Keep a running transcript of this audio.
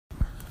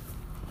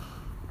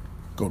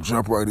Gonna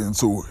jump right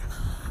into it.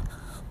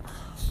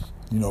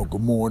 Good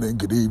morning,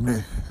 good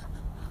evening,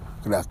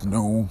 good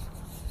afternoon,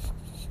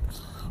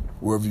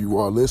 wherever you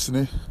are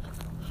listening.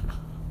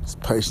 It's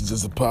Patience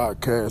is a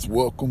Podcast.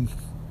 Welcome.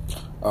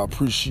 I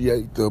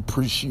appreciate the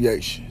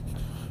appreciation.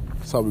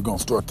 That's how we're gonna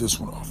start this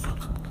one off.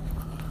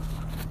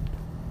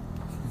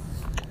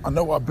 I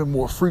know I've been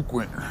more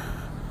frequent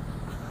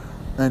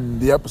and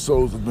the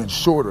episodes have been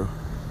shorter.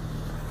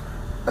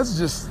 That's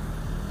just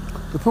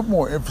to put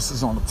more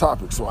emphasis on the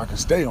topic so I can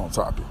stay on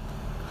topic.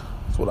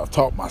 That's what I've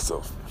taught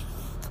myself.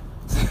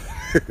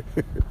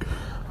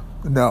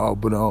 No,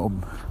 but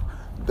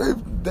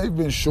they've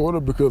been shorter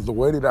because the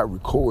way that I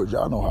record,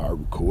 y'all know how I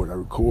record. I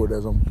record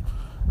as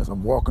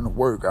I'm walking to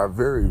work. I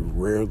very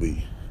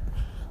rarely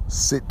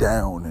sit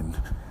down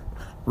and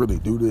really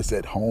do this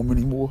at home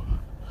anymore.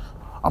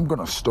 I'm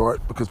gonna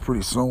start because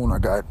pretty soon I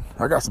got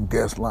some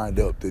guests lined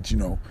up that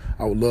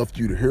I would love for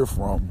you to hear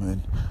from,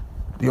 and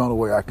the only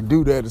way I can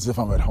do that is if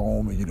I'm at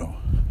home and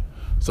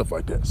stuff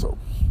like that. So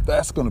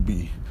that's gonna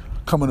be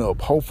coming up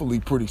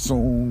hopefully pretty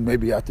soon,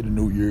 maybe after the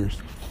New Year's.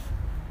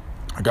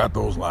 I got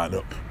those lined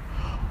up.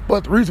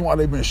 But the reason why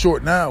they've been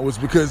short now is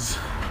because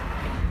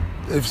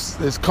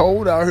it's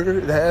cold out here.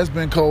 It has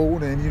been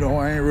cold, and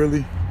I ain't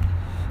really,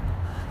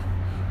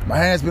 my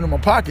hand's been in my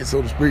pocket,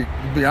 so to speak,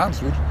 to be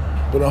honest with you.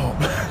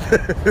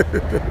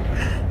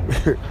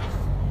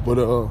 But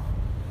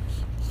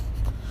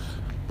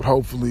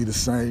hopefully the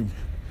same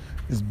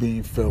is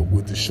being felt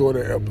with the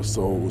shorter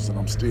episodes, and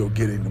I'm still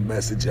getting the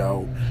message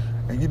out,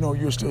 and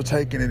you're still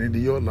taking it into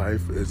your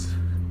life as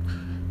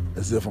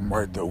if I'm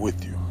right there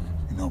with you,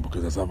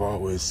 because as I've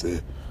always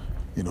said,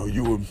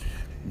 you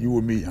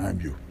and me, I'm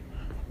you.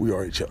 We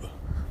are each other.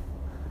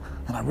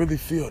 And I really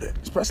feel that,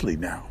 especially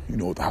now,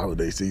 with the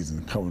holiday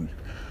season coming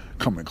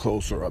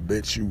closer. I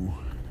bet you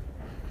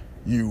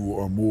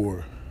are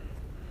more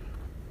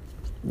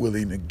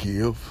willing to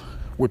give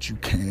what you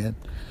can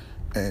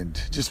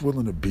and just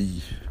willing to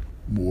be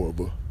more of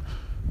a,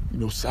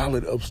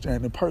 solid,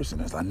 upstanding person,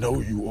 as I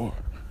know you are.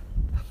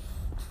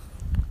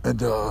 And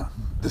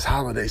this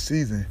holiday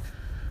season,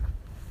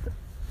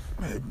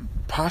 it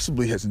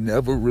possibly has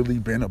never really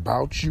been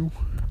about you,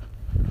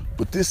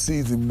 but this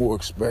season more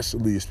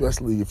especially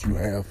if you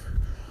have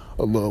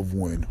a loved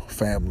one,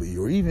 family,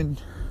 or even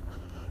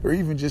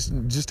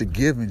just to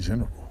give in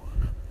general.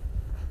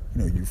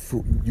 You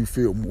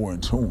feel more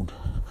in tune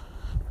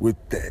with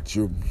that.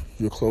 You're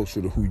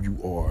closer to who you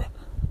are.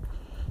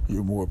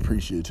 You're more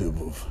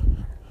appreciative of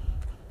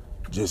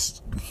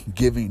just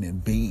giving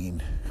and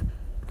being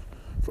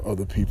for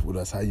other people.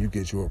 That's how you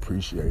get your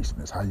appreciation.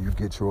 That's how you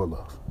get your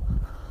love.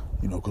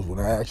 Because when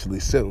I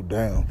actually settled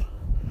down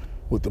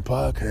with the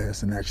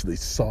podcast and actually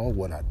saw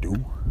what I do,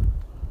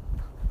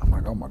 I'm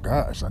like, oh my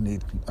gosh, I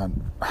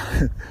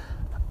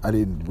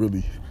didn't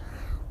really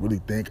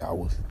think I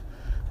was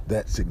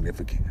that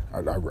significant. I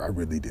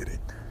really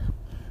didn't.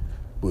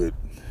 But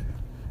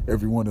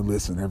everyone that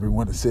listened,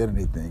 everyone that said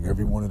anything,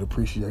 everyone that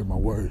appreciated my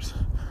words,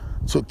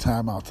 took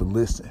time out to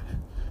listen,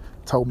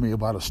 told me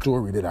about a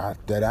story that I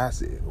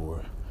said,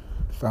 or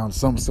found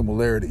some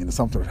similarity in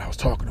something that I was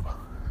talking about.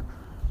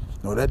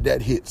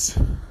 That hits.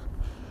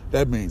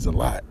 That means a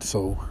lot.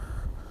 So,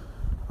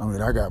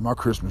 I got my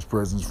Christmas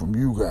presents from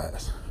you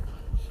guys.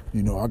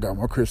 I got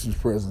my Christmas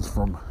presents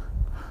from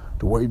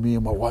the way me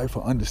and my wife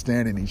are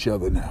understanding each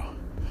other now.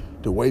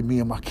 The way me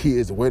and my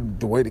kids, the way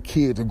the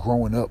kids are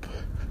growing up.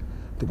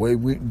 The way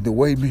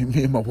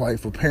me and my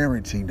wife are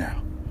parenting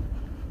now.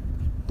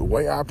 The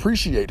way I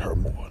appreciate her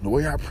more. The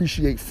way I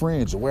appreciate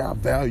friends. The way I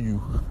value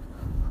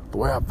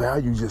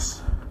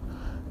just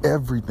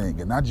everything,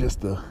 and not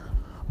just the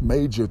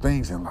major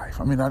things in life.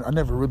 I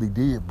never really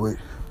did, but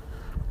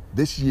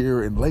this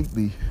year and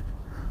lately,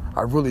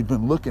 I've really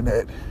been looking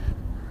at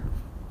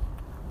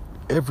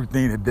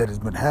everything that has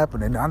been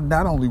happening,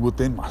 not only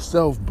within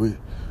myself, but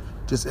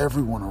just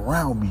everyone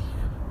around me.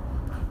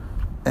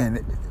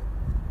 And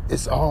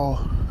it's all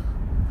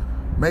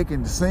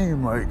making it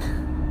seem like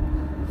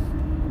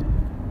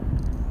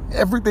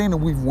everything that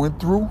we've went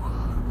through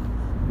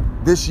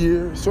this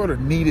year sort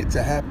of needed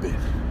to happen.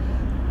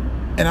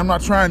 And I'm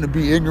not trying to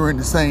be ignorant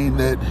in saying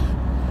that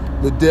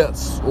the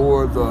deaths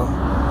or sorry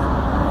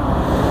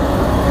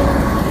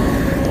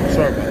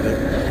about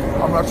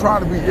that. I'm not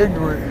trying to be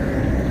ignorant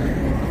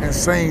in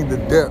saying the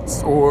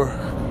deaths or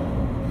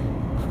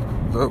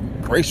the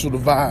racial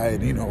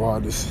divide,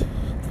 all this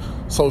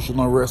social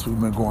unrest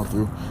we've been going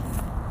through.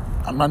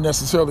 I'm not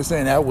necessarily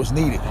saying that was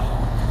needed,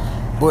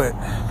 but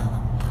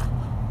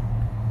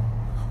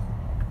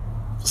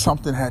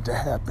something had to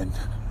happen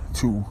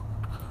to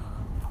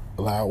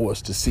allow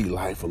us to see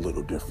life a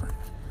little different.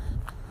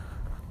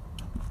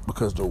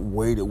 Because the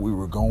way that we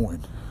were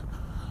going,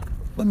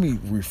 let me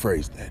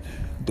rephrase that,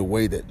 the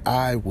way that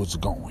I was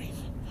going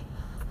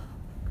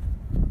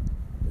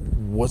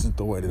wasn't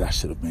the way that I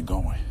should have been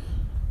going.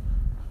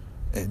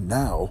 And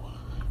now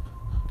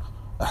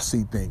I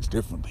see things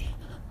differently.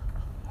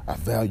 I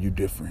value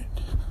different.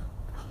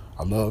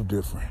 I love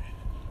different.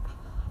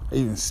 I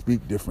even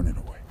speak different in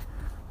a way.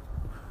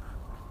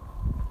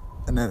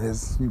 And that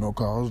has,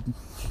 caused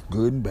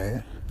good and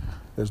bad.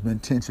 There's been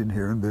tension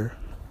here and there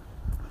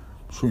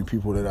between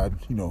people that I,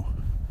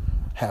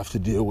 have to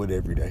deal with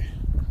every day.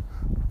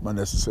 I'm not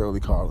necessarily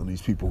calling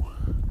these people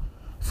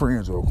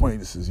friends or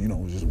acquaintances,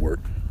 just work.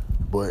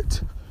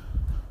 But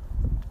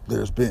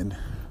there's been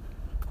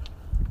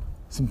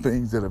some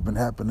things that have been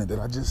happening that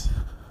I just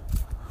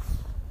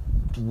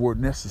were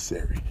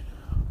necessary.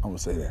 I'm going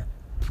to say that.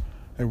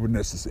 They were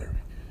necessary.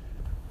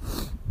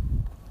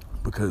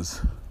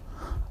 Because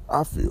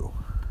I feel,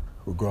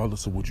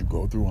 regardless of what you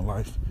go through in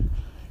life,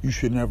 you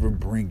should never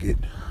bring it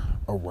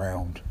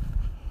around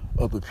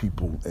other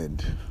people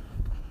and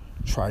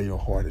try your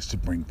hardest to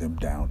bring them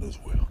down as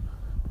well.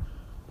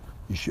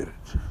 You shouldn't.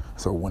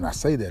 So when I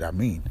say that, I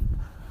mean,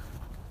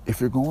 if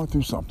you're going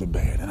through something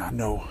bad, and I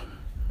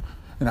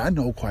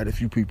know quite a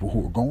few people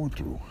who are going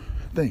through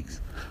things.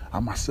 I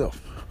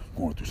myself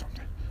going through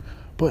something.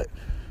 But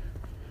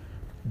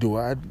do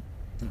I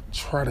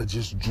try to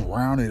just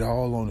drown it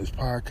all on this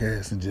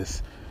podcast and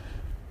just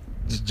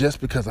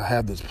because I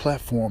have this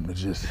platform to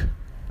just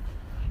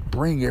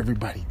bring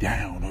everybody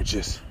down, or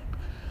just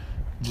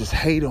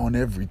hate on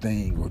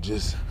everything, or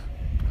just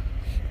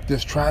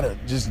try to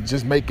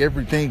just make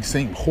everything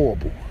seem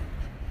horrible?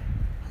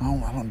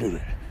 I don't do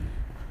that.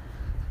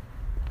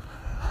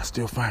 I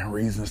still find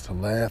reasons to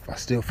laugh. I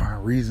still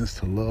find reasons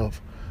to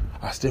love.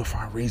 I still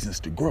find reasons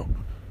to grow.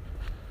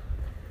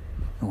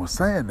 And when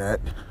saying that,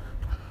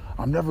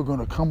 I'm never going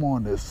to come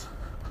on this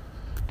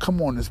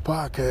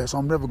podcast.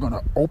 I'm never going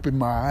to open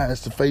my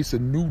eyes to face a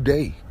new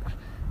day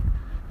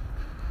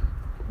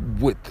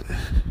with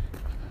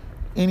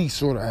any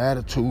sort of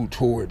attitude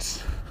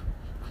towards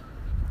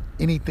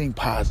anything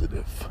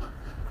positive.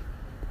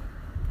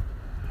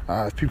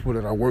 I have people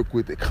that I work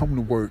with that come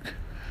to work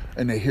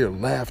and they hear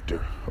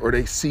laughter or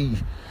they see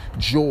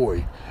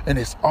joy and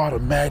it's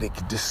automatic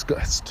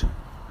disgust.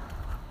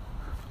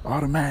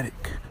 Automatic.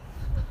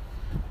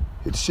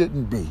 It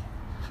shouldn't be.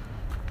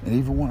 And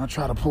even when I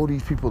try to pull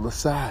these people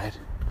aside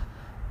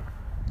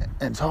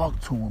and talk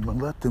to them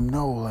and let them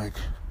know, like,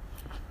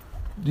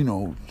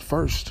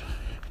 first,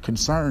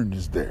 concern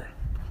is there.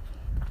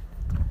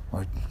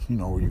 Like,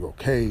 are you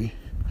okay?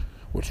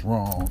 What's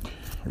wrong?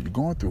 Are you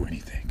going through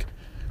anything?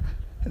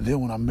 And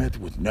then when I'm met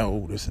with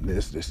no, this and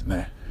this, this and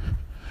that.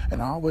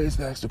 And I always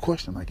ask the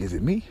question, like, is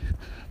it me?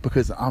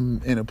 Because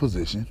I'm in a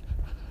position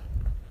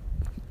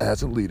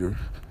as a leader,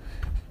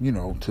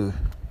 to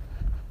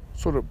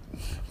sort of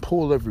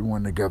pull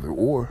everyone together,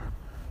 or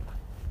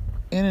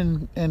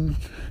in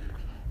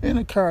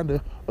a kind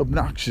of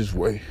obnoxious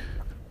way,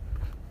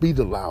 be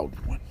the loud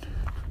one.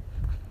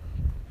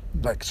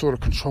 Like, sort of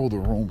control the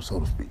room, so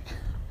to speak.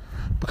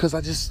 Because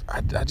I just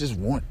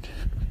want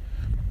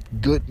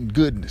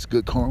goodness,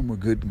 good karma,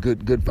 good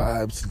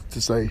vibes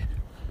to say,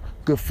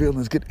 good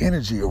feelings, good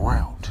energy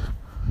around.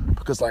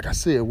 Because like I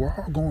said, we're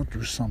all going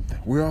through something.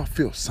 We all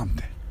feel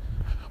something.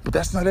 But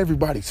that's not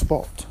everybody's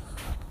fault.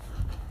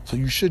 So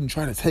you shouldn't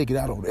try to take it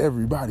out on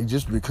everybody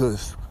just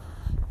because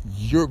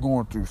you're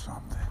going through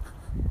something.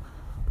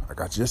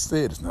 Like I just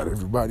said, it's not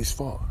everybody's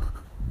fault.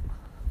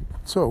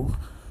 So,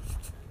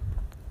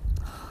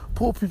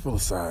 pull people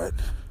aside,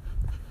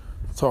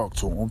 talk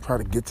to them, try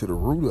to get to the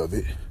root of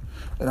it.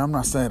 And I'm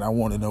not saying I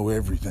want to know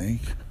everything.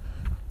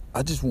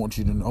 I just want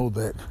you to know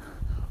that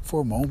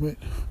for a moment,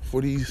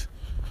 for these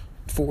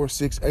 4,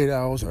 6, 8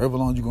 hours, however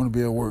long you're going to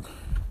be at work,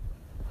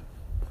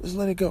 just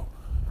let it go.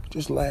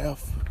 Just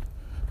laugh.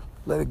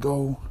 Let it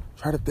go.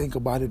 Try to think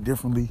about it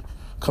differently.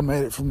 Come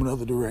at it from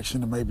another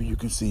direction, and maybe you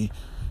can see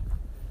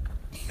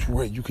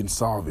where you can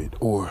solve it.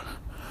 Or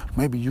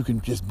maybe you can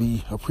just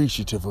be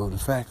appreciative of the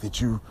fact that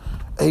you're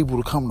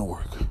able to come to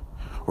work,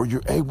 or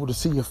you're able to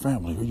see your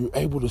family, or you're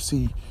able to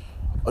see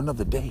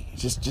another day.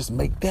 Just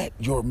make that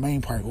your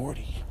main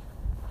priority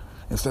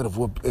instead of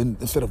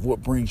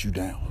what brings you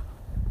down.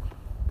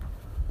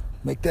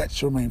 Make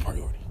that your main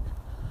priority.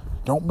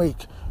 Don't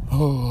make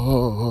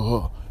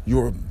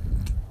your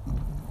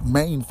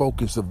main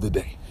focus of the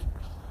day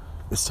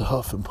is to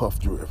huff and puff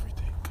through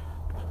everything.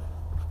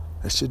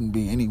 That shouldn't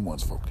be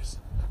anyone's focus.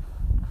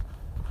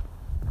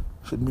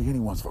 Shouldn't be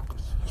anyone's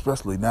focus,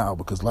 especially now,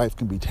 because life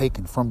can be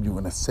taken from you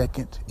in a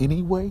second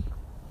anyway.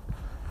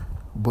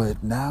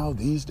 But now,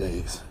 these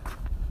days,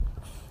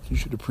 you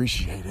should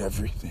appreciate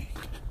everything.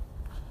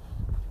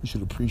 You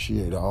should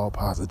appreciate all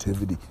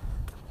positivity.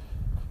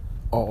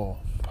 All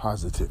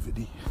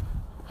positivity.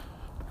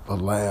 A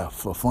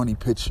laugh, a funny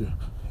picture,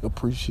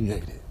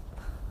 appreciate it.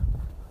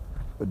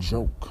 A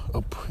joke,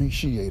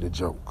 appreciate a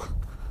joke.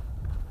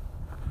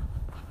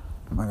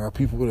 And I got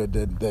people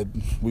that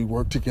we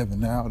work together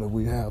now that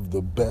we have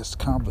the best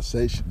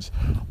conversations.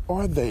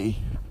 Are they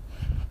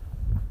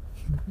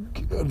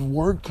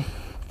work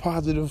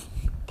positive?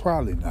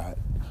 Probably not.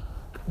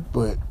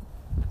 But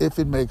if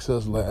it makes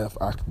us laugh,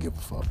 I can give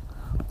a fuck.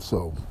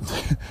 So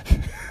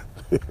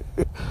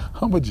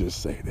I'm gonna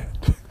just say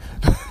that.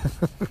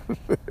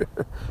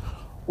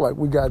 Like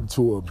we got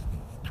into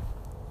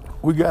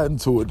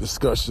a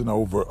discussion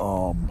over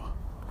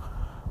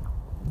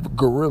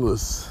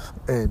gorillas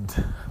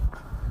and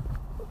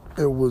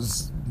it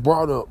was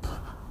brought up.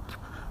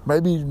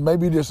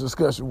 Maybe this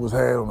discussion was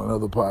had on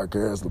another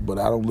podcast, but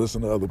I don't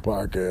listen to other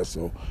podcasts,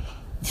 so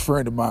a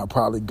friend of mine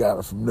probably got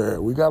it from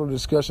there. We got a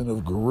discussion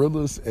of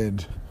gorillas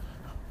and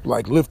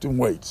like lifting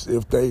weights.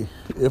 If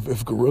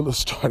gorillas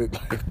started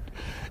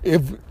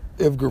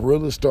if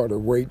gorillas started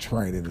weight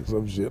training and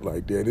some shit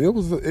like that. It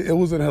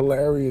was a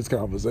hilarious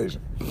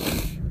conversation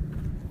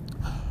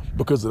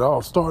because it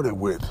all started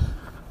with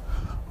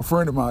a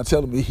friend of mine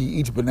telling me he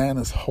eats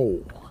bananas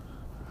whole.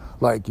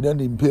 Like, he doesn't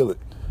even peel it.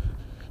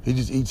 He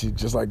just eats it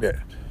just like that.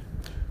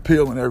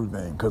 Peel and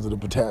everything because of the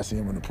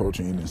potassium and the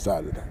protein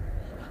inside of that.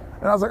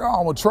 And I was like, oh,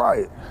 I'm going to try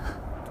it.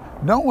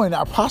 Knowing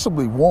I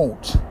possibly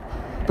won't.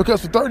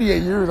 Because for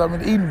 38 years, I've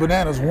been eating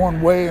bananas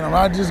one way, and I'm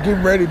not just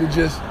getting ready to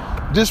just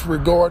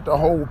disregard the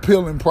whole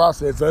peeling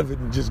process of it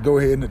and just go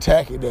ahead and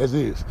attack it as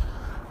is.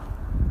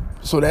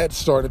 So that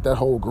started that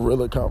whole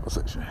gorilla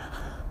conversation.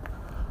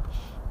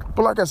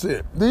 But like I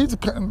said, these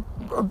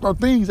are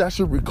things I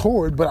should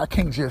record, but I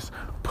can't just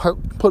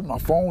put my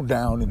phone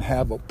down and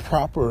have a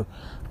proper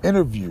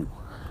interview.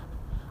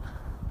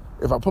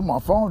 If I put my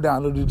phone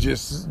down,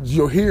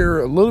 you'll hear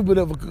a little bit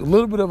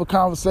of a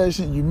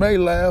conversation. You may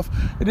laugh,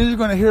 and then you're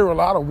going to hear a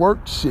lot of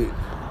work shit.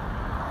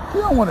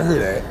 You don't want to hear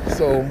that,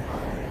 so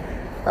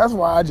that's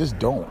why I just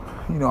don't.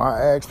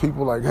 I ask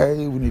people like,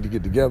 hey, we need to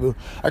get together.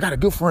 I got a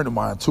good friend of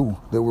mine too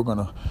that we're going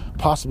to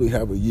possibly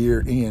have a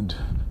year-end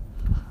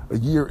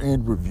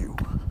review.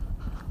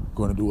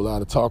 Going to do a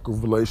lot of talk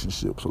of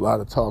relationships, a lot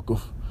of talk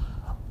of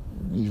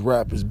these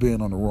rappers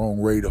being on the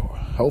wrong radar.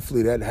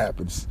 Hopefully that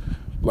happens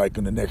like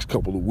in the next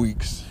couple of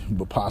weeks,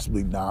 but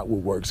possibly not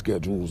with work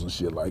schedules and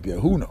shit like that.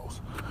 Who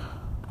knows?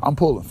 I'm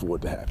pulling for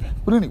it to happen.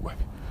 But anyway,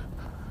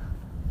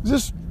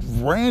 just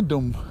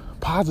random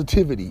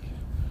positivity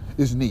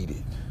is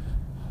needed.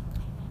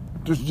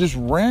 Just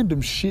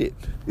random shit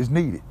is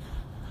needed.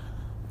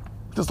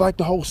 Just like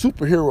the whole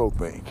superhero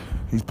thing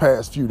these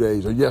past few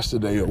days or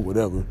yesterday or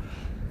whatever,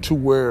 to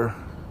where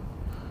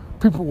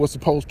people were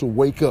supposed to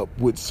wake up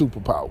with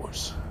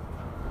superpowers.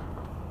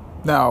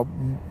 Now,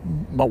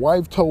 my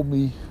wife told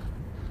me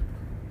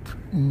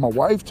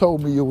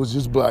it was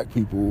just black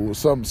people, or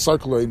something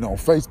circulating on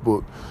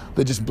Facebook,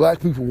 that just black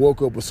people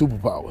woke up with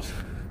superpowers.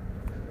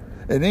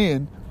 And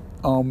then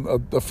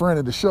a friend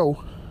of the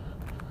show,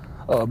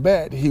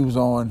 Matt, he was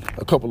on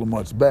a couple of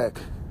months back,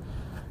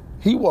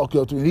 he walked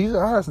up to me and he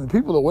said, "Listen,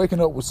 people are waking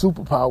up with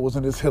superpowers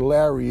and it's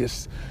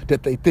hilarious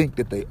that they think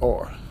that they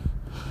are."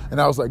 And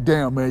I was like,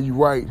 damn, man, you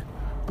right,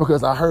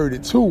 because I heard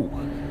it too.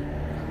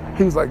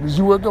 He was like, "Did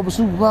you wake up with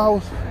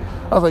superpowers?"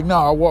 I was like, "No,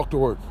 I walked to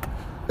work."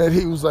 And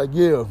he was like,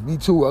 "Yeah, me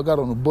too. I got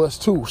on the bus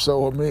too."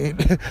 So, I mean,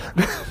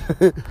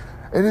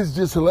 and it's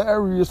just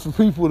hilarious for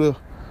people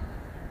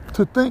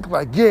to think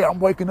like, yeah, I'm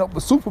waking up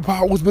with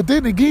superpowers. But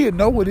then again,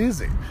 no, it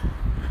isn't.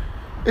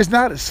 It's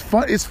not as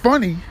fun. It's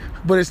funny,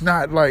 but it's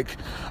not like,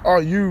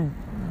 you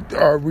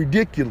are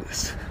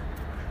ridiculous.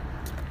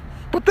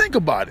 But think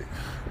about it.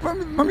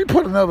 Let me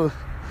put another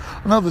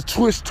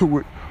twist to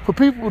it. For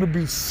people to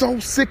be so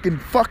sick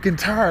and fucking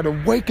tired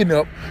of waking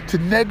up to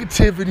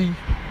negativity,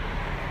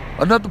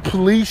 another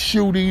police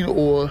shooting,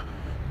 or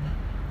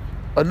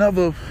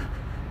another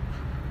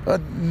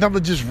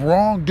just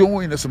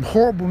wrongdoing or some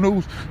horrible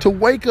news, to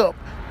wake up,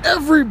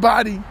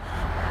 everybody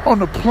on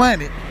the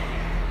planet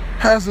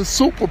has a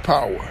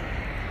superpower.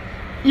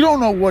 You don't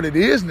know what it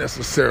is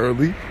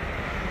necessarily,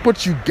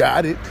 but you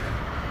got it.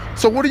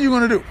 So what are you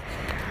going to do?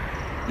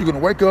 You're going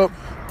to wake up,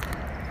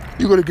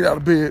 you're going to get out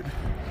of bed,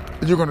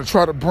 and you're going to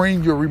try to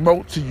bring your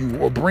remote to you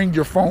or bring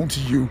your phone to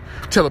you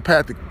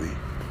telepathically.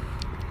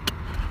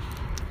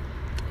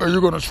 Or you're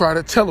going to try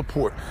to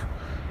teleport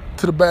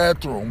to the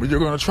bathroom, or you're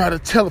going to try to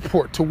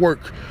teleport to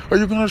work, or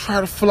you're going to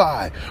try to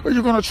fly, or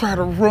you're going to try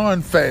to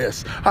run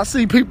fast. I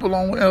see people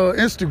on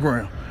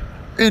Instagram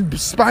in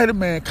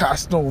Spider-Man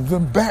costumes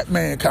and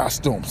Batman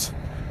costumes.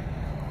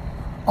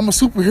 I'm a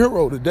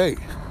superhero today.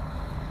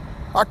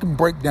 I can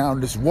break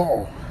down this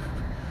wall.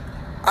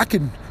 I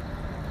can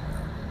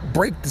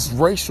break this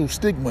racial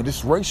stigma,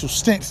 this racial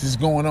stench that's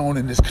going on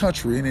in this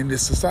country and in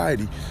this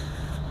society.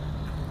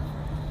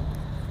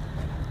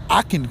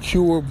 I can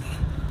cure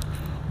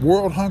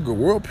world hunger,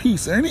 world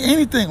peace,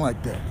 anything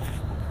like that.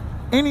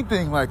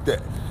 Anything like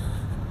that.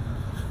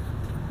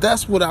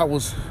 That's what I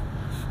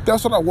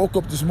woke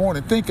up this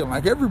morning thinking,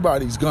 like,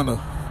 everybody's gonna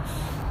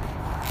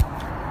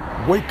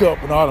wake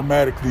up and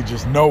automatically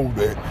just know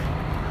that,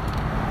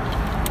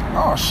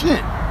 oh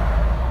shit,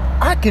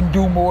 I can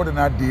do more than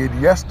I did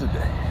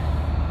yesterday.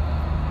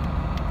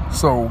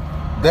 So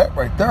that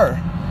right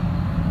there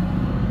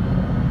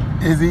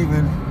is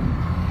even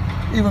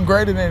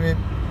greater than it,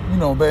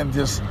 than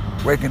just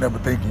waking up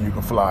and thinking you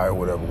can fly or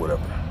whatever.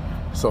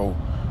 So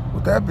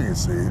with that being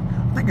said,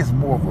 I think it's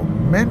more of a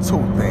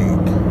mental thing.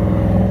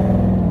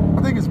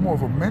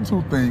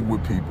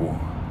 With people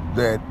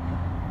that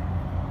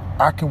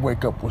I can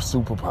wake up with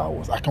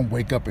superpowers. I can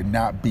wake up and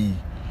not be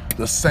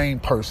the same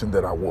person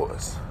that I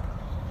was.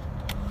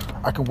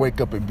 I can wake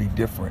up and be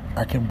different.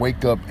 I can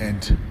wake up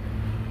and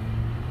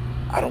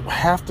I don't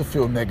have to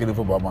feel negative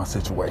about my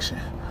situation.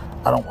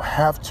 I don't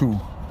have to,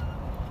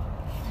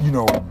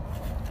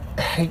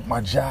 hate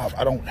my job.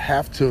 I don't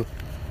have to,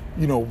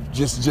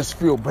 just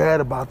feel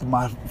bad about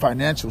my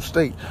financial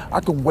state. I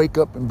can wake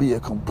up and be a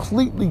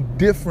completely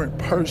different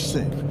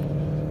person.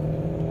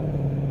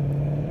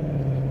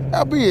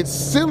 Albeit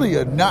silly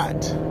or not,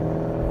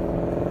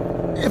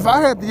 if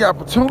I had the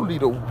opportunity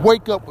to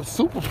wake up with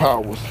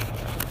superpowers,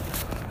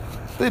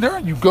 then there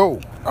you go.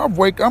 I'm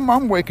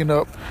waking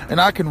up and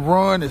I can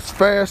run as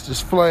fast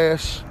as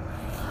Flash.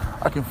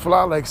 I can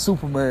fly like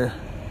Superman.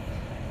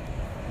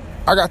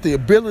 I got the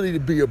ability to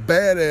be a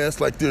badass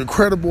like the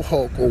Incredible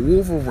Hulk or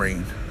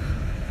Wolverine.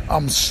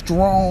 I'm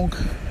strong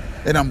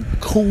and I'm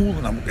cool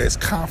and I'm as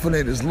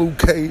confident as Luke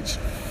Cage.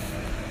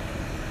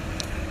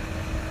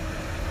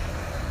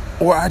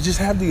 Or I just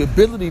have the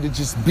ability to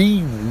just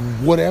be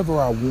whatever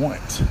I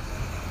want.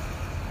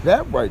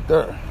 That right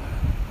there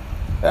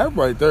is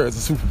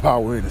a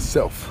superpower in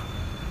itself.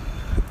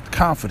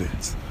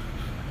 Confidence.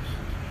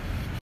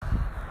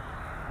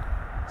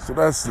 So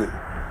that's it.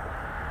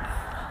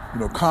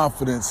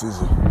 Confidence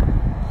is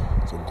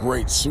a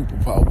great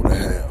superpower to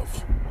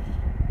have.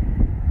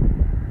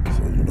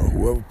 So,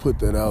 whoever put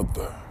that out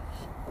there,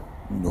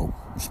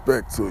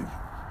 respect to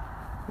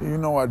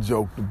you. I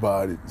joked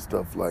about it and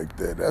stuff like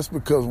that. That's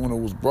because when it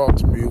was brought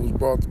to me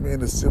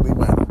in a silly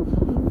manner.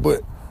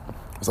 But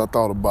as I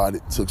thought about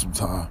it, took some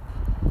time.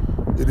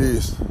 It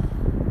is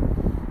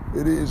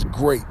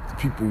great that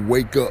people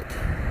wake up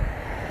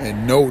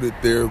and know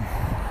that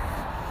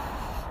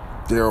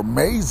they're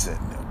amazing,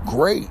 they're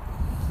great.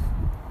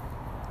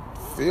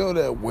 Feel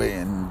that way,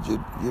 and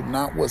you're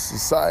not what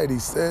society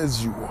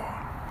says you are.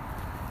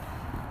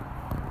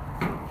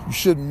 You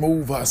shouldn't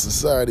move how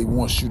society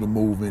wants you to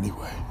move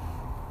anyway.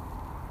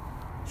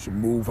 You should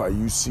move how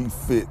you see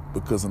fit,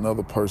 because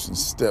another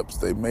person's steps,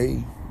 they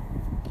may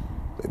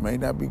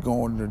not be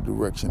going in the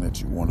direction that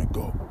you want to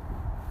go.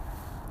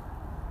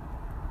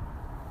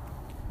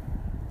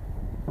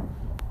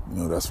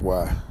 That's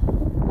why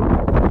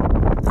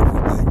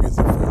everything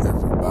isn't for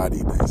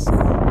everybody, they say.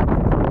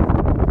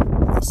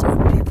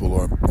 Certain people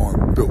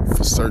aren't built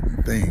for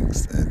certain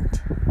things, and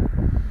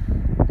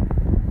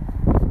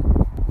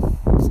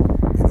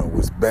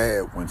it's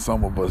bad when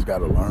some of us got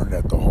to learn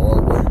that the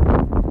hard way.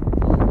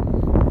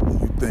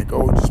 And you think,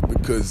 just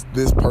because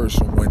this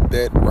person went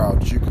that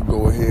route, you can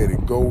go ahead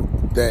and go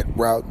that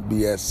route and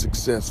be as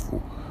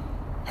successful,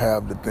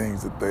 have the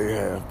things that they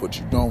have, but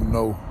you don't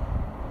know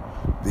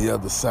the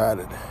other side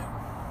of that.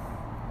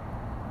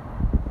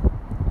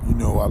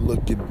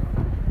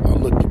 I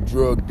look at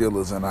drug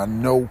dealers, and I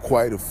know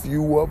quite a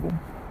few of them.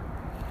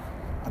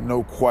 I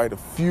know quite a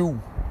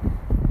few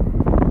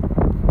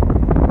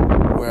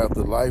who have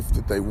the life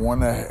that they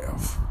want to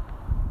have,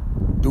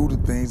 do the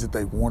things that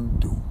they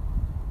want to do.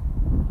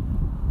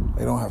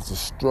 They don't have to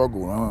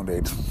struggle.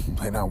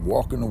 They're not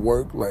walking to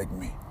work like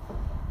me.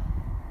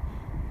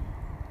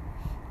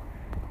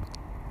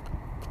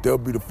 But they'll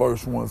be the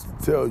first ones to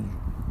tell you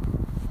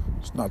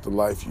it's not the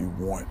life you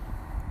want.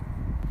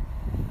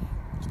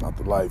 It's not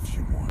the life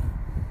you want.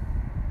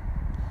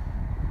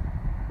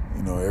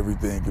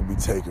 Everything can be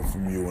taken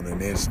from you in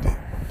an instant.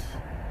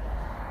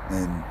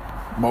 And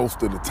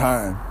most of the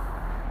time,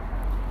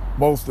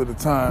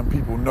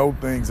 people know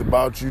things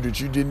about you that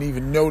you didn't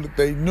even know that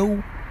they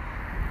knew.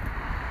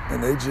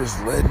 And they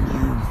just letting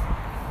you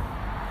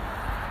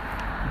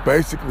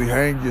basically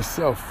hang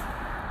yourself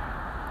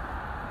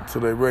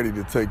until they're ready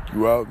to take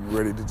you out and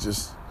ready to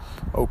just,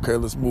 okay,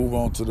 let's move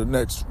on to the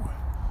next one.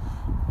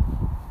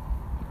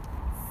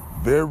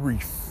 Very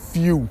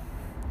few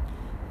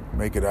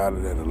make it out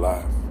of that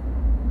alive,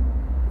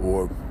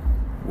 or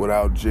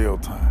without jail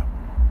time,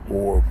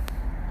 or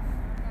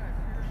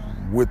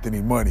with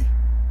any money.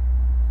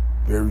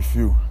 Very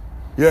few.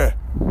 Yeah,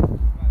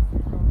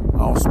 I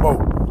don't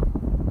smoke.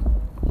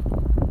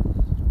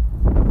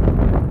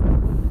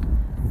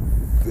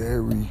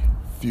 Very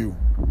few.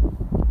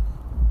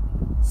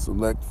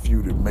 Select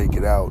few that make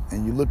it out.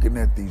 And you're looking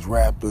at these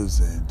rappers,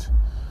 and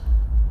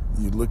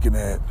you're looking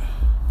at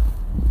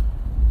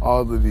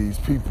all of these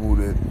people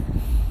that,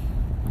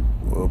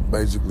 well,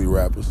 basically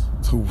rappers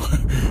who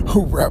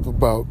rap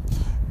about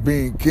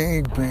being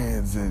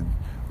kingpins and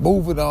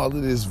moving all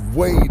of this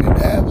weight and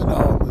having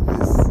all of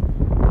this.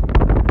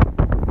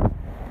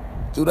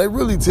 Do they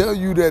really tell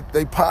you that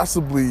they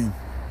possibly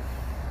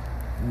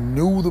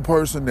knew the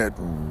person that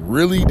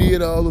really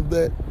did all of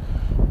that,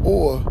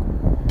 or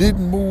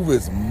didn't move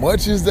as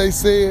much as they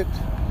said,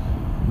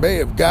 may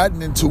have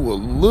gotten into a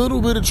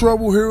little bit of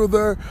trouble here or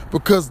there,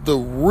 because the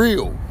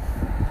real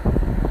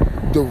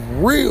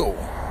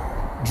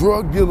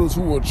drug dealers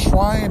who are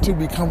trying to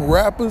become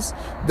rappers,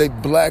 they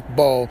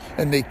blackball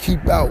and they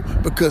keep out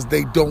because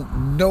they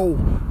don't know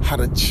how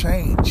to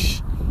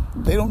change.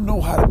 They don't know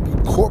how to be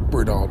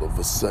corporate all of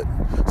a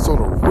sudden. So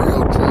the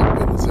real drug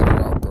dealers that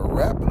are out there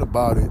rapping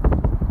about it,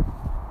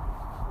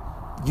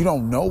 you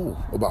don't know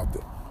about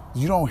them.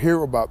 You don't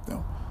hear about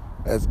them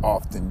as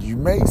often. You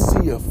may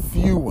see a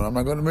few, and I'm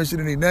not going to mention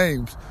any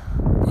names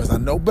because I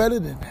know better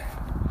than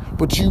that.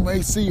 But you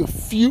may see a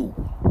few.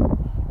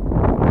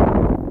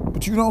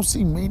 But you don't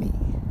see many.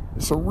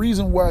 It's a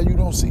reason why you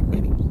don't see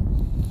many.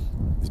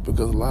 It's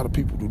because a lot of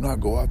people do not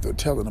go out there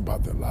telling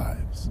about their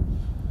lives.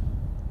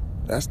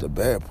 That's the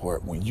bad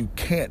part, when you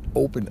can't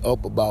open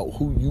up about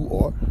who you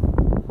are.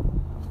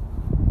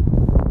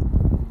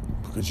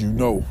 Because you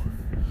know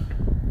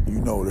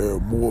there are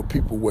more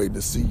people waiting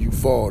to see you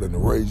fall than to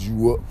raise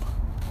you up.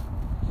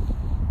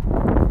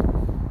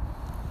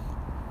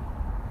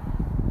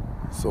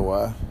 So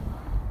I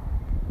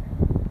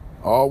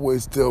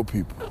always tell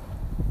people,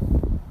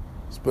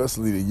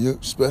 especially the youth,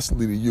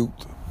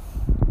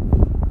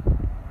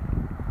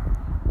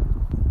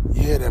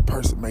 yeah, that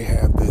person may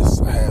have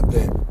this, I have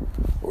that,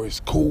 or it's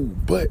cool,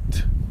 but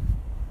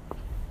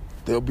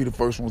they'll be the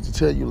first ones to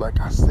tell you, like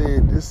I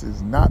said, this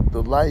is not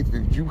the life.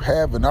 If you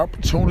have an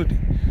opportunity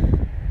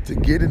to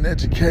get an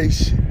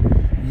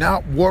education,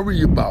 not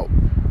worry about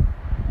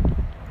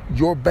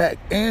your back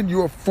and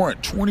your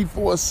front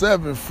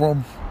 24/7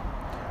 from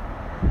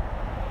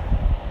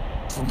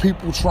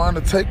people trying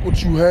to take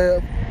what you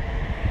have,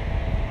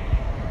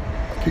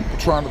 people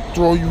trying to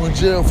throw you in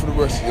jail for the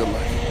rest of your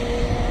life.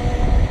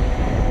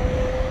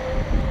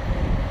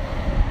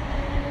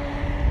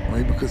 I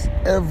mean, because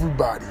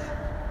everybody,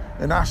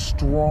 and I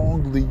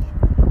strongly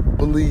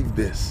believe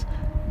this,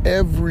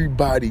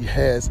 everybody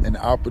has an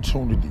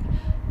opportunity.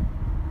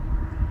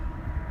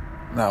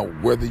 Now,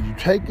 whether you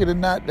take it or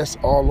not, that's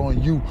all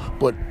on you.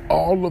 But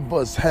all of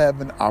us have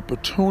an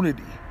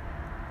opportunity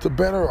to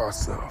better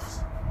ourselves.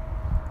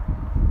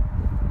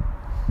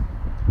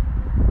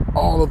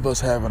 All of us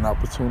have an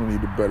opportunity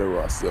to better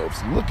ourselves.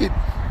 Look at,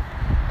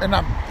 and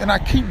I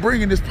keep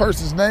bringing this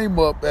person's name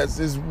up as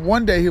is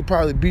one day he'll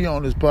probably be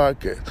on this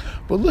podcast.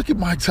 But look at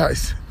Mike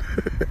Tyson.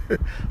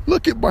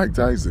 Look at Mike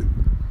Tyson.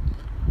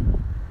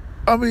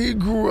 I mean, he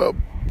grew up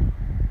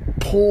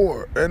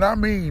poor, and I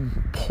mean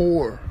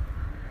poor.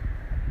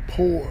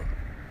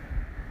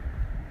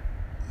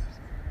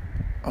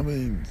 I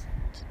mean,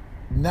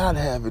 not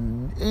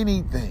having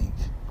anything.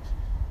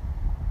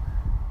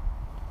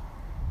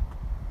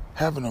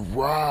 Having to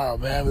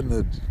rob, having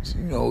to,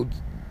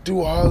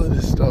 do all of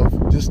this stuff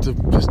just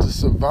to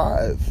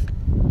survive.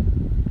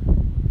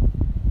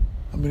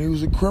 I mean, he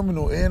was a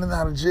criminal, in and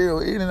out of jail,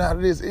 in and out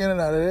of this, in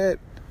and out of that.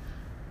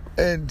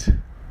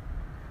 And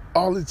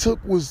all it took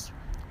was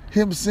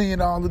him seeing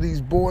all of these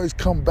boys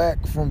come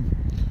back from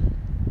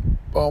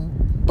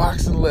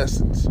boxing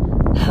lessons,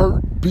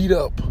 hurt, beat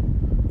up.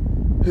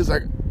 He's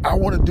like, I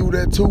want to do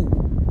that too.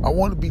 I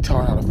want to be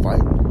taught how to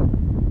fight.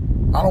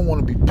 I don't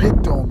want to be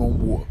picked on no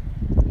more.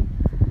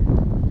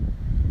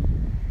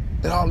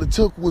 And all it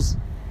took was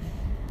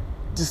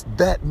just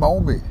that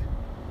moment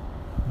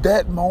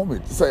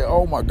to say,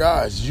 oh my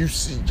gosh, you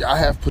see, I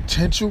have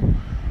potential?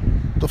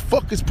 The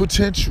fuck is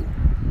potential?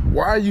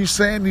 Why are you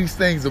saying these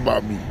things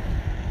about me?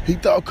 He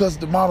thought Cus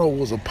D'Amato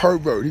was a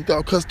pervert. He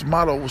thought Cus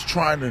D'Amato was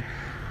trying to,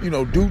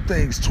 do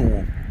things to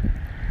him.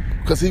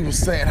 Because he was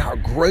saying how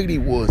great he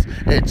was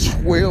at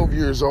 12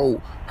 years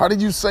old. How did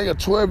you say a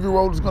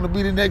 12-year-old is going to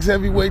be the next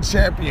heavyweight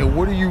champion?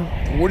 What are you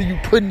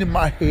putting in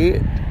my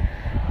head?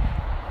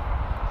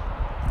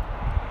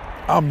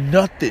 I'm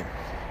nothing.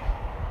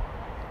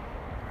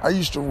 I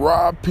used to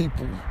rob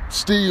people,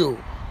 steal,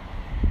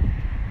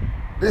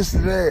 this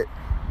and that,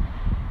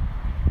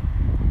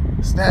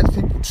 snatch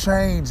people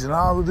change and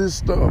all of this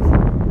stuff.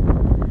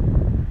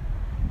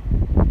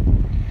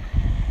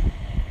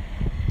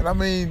 And I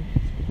mean,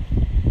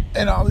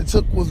 and all it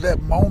took was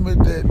that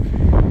moment that,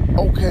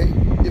 okay,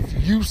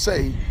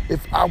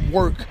 if I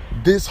work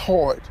this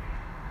hard,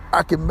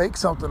 I can make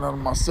something out of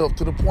myself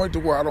to the point to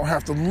where I don't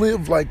have to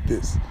live like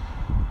this.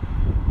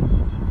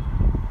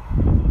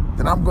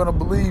 Then I'm going to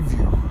believe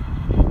you.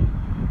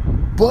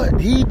 But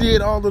he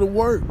did all of the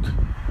work.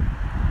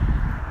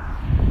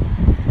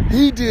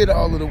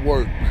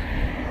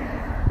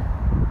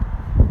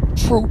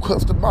 True,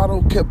 Cus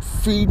D'Amato kept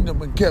feeding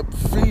him and kept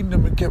feeding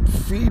him and kept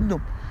feeding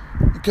him.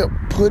 He kept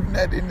putting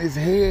that in his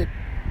head,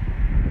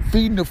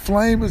 feeding the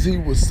flame, as he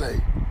would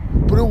say.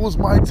 But it was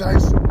Mike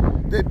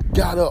Tyson that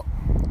got up,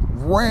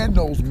 ran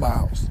those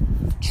miles,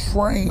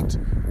 trained,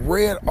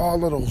 read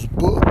all of those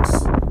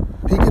books.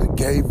 He could have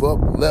gave up,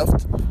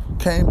 left,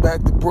 came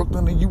back to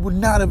Brooklyn, and you would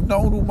not have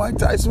known who Mike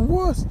Tyson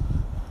was.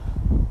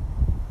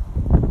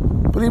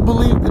 But he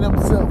believed in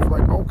himself,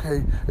 like,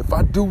 okay, if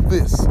I do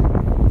this,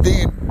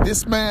 then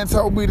this man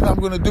told me that I'm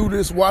going to do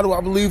this. Why do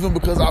I believe him?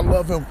 Because I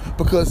love him.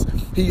 Because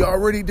he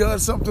already done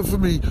something for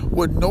me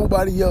what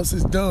nobody else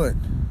has done.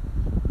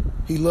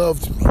 He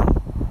loved me.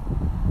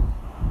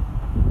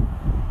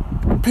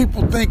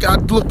 People think I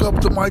look up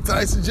to Mike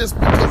Tyson just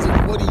because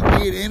of what he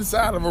did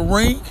inside of a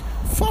ring.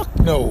 Fuck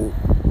no.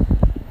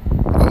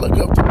 I look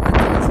up to Mike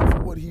Tyson for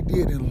what he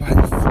did in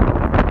life.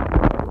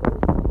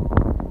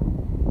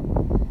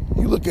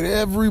 You look at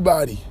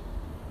everybody.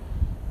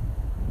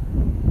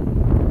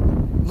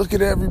 Look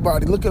at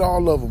everybody. Look at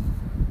all of them.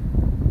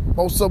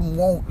 Most of them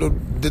won't.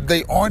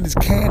 They aren't as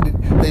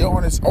candid. They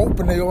aren't as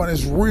open. They aren't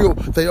as real.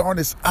 They aren't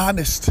as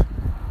honest.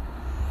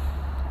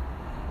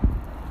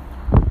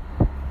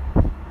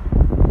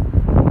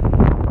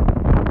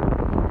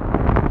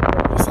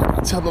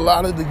 tell a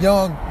lot of the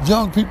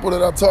young people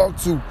that I talk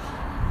to,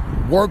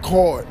 work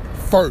hard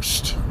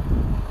first.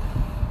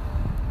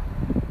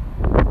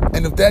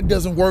 And if that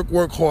doesn't work,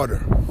 work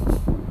harder.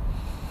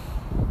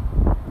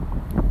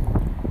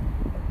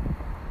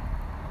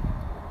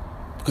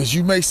 Because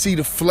you may see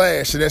the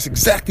flash, and that's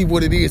exactly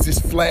what it is, this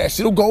flash.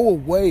 It'll go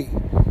away.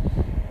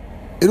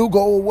 It'll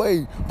go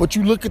away. But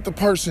you look at the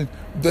person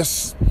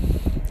that's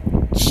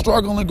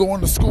struggling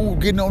going to school,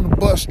 getting on the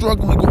bus,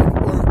 struggling going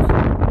to work.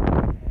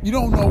 You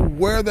don't know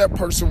where that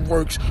person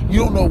works.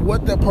 You don't know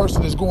what that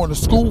person is going to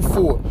school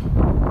for.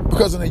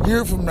 Because in a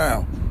year from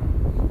now,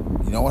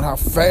 you know, and how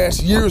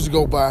fast years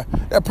go by,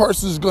 that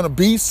person is going to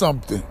be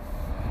something.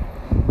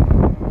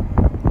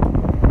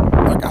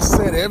 Like I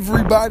said,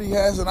 everybody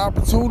has an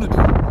opportunity.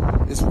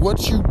 It's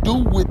what you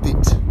do with it.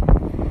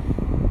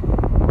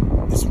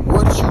 It's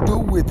what you do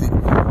with it.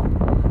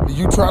 Do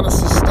you try to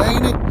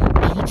sustain it?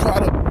 Do you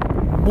try to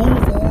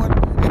move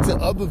on into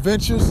other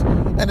ventures?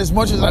 And as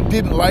much as I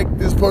didn't like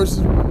this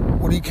person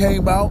when he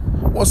came out,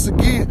 once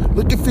again,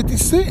 look at 50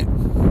 Cent.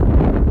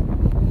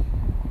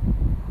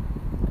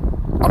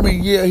 I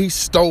mean, yeah, he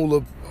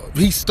stole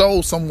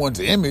someone's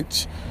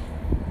image,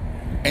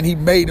 and he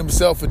made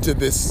himself into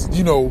this,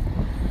 you know,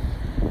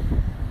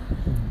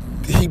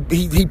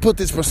 he put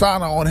this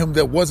persona on him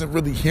that wasn't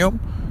really him.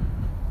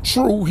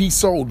 True, he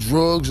sold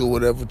drugs or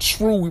whatever.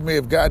 True, we may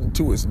have gotten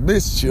to his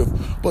mischief,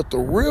 but the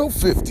real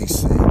 50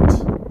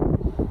 Cent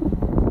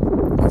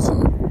was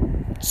a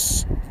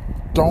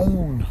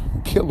stone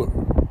killer,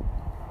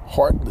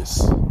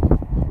 heartless,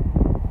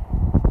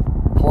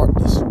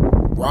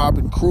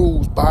 robbing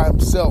crews by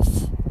himself,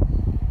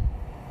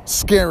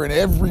 scaring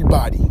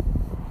everybody.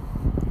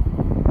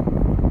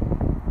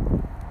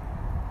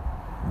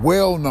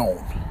 Well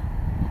known.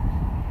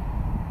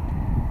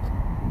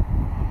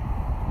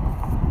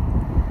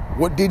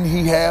 What didn't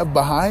he have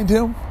behind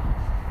him?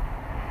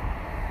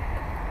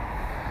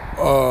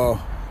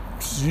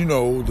 You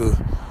know, the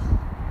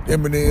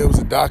Eminems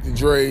and Dr.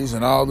 Dre's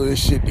and all of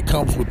this shit that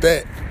comes with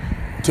that,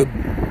 to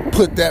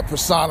put that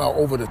persona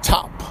over the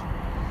top.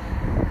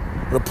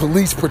 The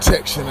police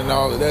protection and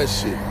all of that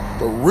shit.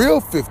 The real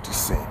 50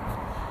 Cent,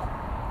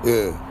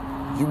 yeah,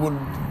 you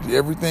wouldn't.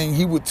 Everything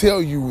he would tell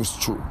you was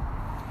true.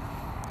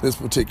 This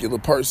particular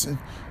person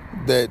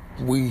that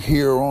we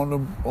hear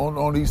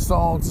on these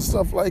songs and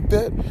stuff like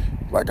that,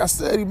 like I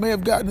said, he may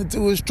have gotten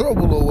into his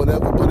trouble or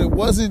whatever, but it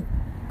wasn't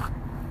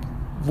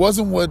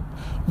what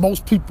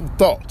most people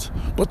thought.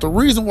 But the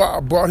reason why I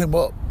brought him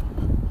up,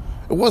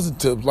 it wasn't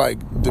to like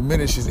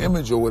diminish his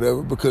image or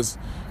whatever, because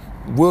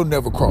we'll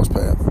never cross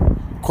paths.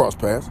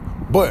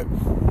 But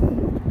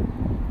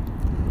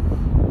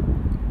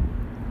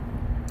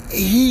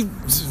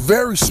he's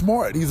very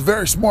smart. He's a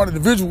very smart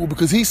individual,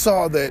 because he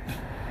saw that,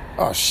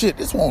 oh shit,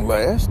 this won't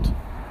last.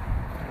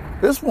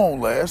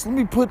 Let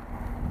me put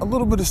a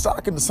little bit of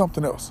stock into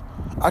something else.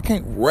 I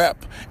can't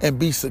rap and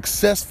be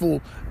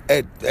successful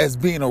as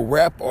being a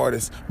rap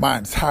artist my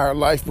entire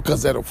life,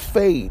 because that'll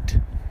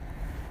fade.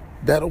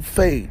 And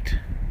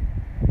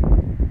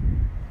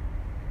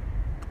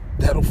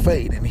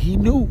he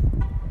knew.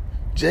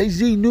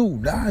 Jay-Z knew.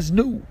 Nas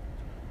knew.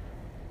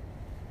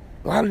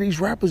 A lot of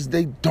these rappers,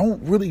 they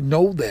don't really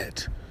know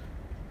that.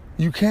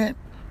 You can't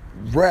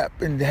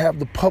rap and have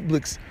the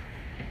public's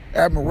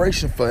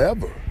admiration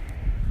forever.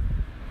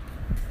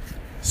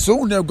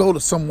 Soon they'll go to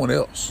someone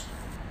else.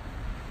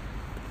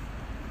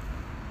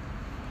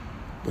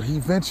 But he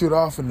ventured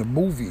off into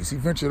movies. He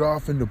ventured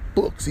off into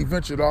books. He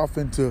ventured off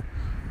into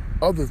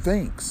other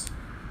things.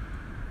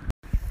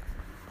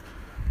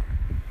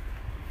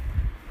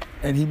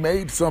 And he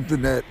made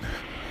something that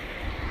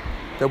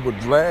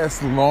would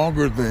last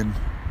longer than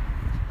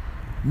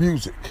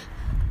music.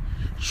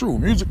 True,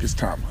 music is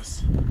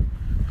timeless.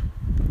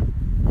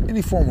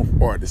 Any form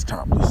of art is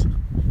timeless.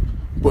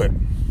 But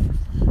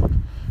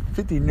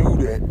 50 knew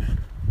that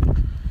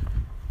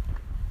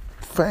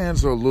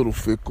fans are a little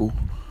fickle.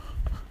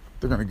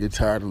 They're going to get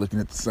tired of looking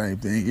at the same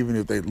thing. Even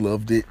if they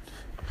loved it,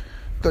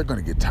 they're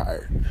going to get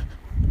tired.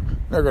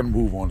 They're going to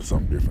move on to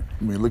something different.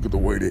 I mean, look at the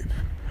way that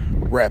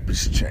rap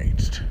has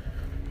changed.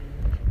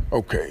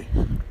 Okay.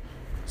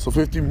 So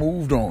 50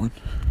 moved on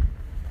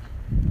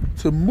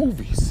to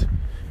movies,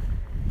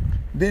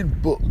 then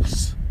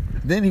books.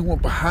 Then he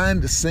went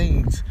behind the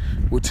scenes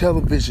with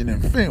television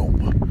and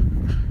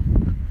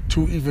film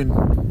to even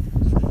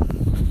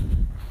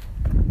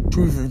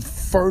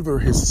further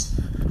his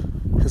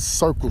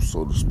circle,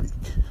 so to speak.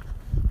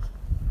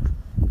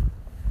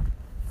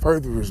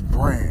 Further his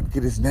brand,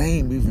 get his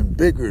name even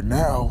bigger.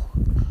 Now,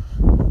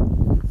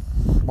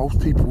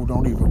 most people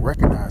don't even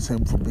recognize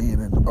him for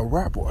being a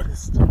rap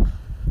artist.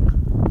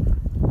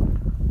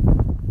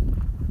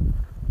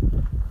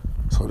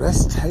 So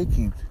that's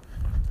taking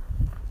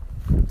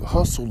the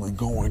hustle and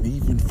going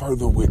even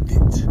further with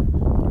it.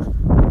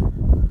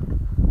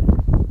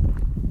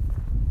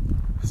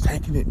 It's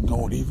taking it and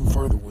going even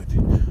further with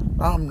it.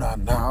 I'm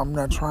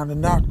not trying to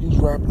knock these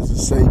rappers and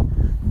say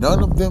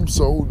none of them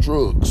sold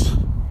drugs.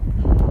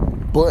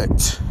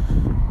 But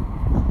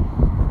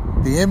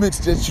the image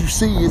that you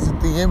see isn't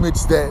the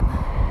image that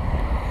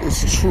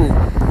is true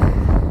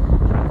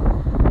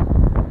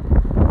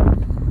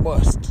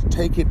must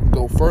take it and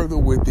go further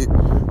with it,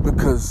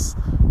 because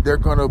they're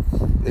going to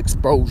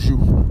expose you.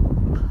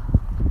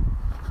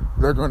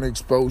 They're going to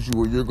expose you,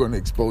 or you're going to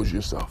expose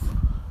yourself.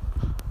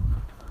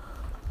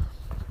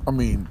 I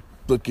mean,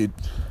 look at,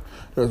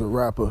 there's a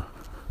rapper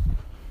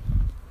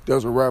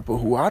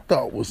who I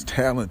thought was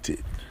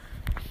talented.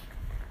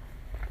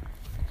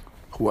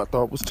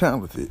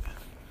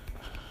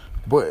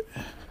 But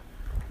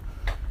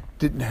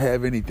didn't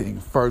have anything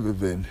further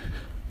than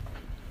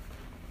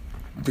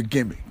the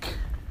gimmick.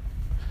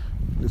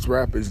 This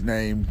rapper is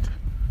named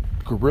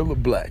Gorilla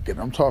Black, and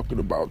I'm talking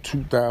about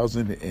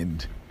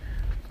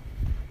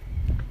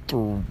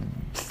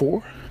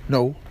 2004,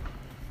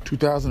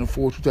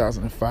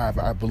 2005,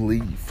 I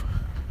believe.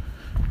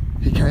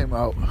 He came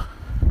out,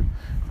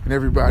 and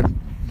everybody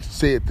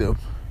said the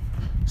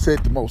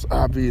most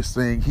obvious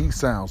thing: he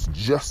sounds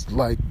just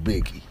like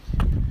Biggie.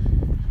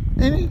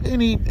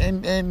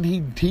 And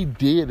he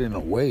did in a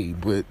way,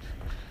 but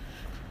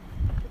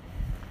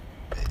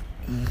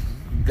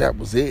that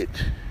was it.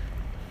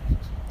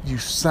 You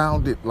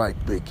sounded like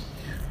Biggie.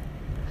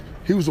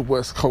 He was a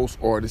West Coast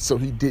artist, so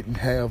he didn't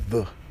have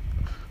the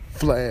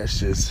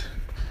flash as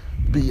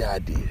B.I.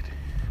 did.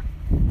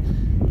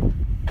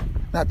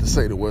 Not to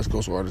say the West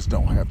Coast artists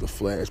don't have the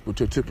flash, but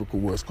your typical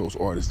West Coast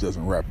artist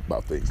doesn't rap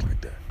about things like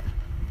that.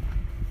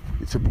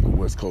 Your typical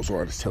West Coast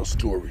artist tells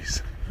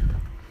stories.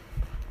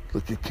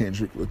 Look at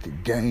Kendrick, look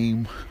at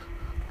Game,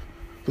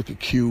 look at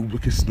Cube,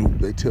 look at Snoop.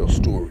 They tell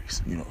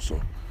stories, so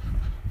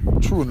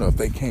true enough,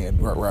 they can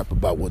rap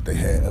about what they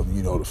have,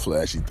 the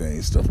flashy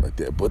things, stuff like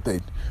that. But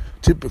they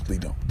typically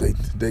don't.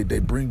 They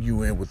bring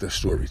you in with their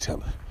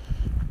storytelling.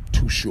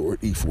 Too Short,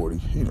 E40,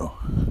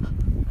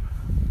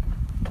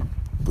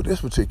 But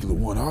this particular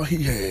one, all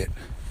he had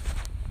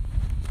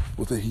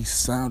was that he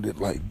sounded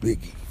like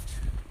Biggie.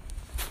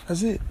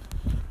 That's it.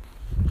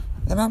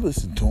 And I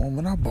listened to him,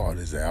 and I bought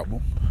his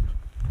album.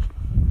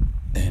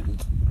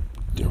 And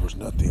there was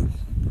nothing,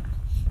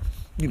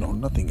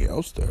 nothing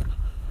else there.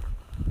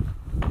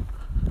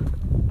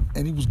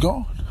 And he was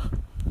gone.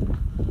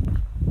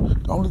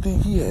 The only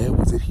thing he had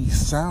was that he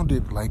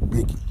sounded like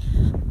Biggie.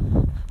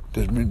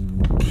 There's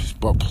been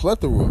a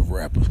plethora of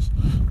rappers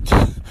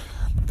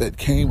that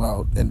came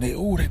out and they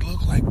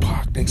look like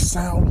Pac. They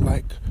sound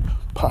like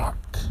Pac.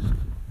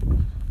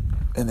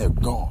 And they're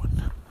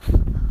gone.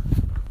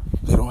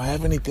 They don't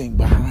have anything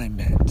behind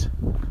that.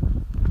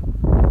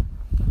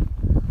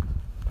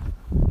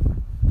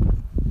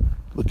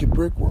 Look at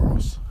Rick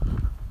Ross.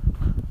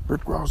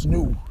 Rick Ross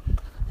knew.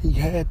 He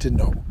had to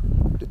know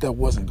that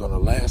wasn't going to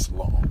last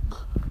long.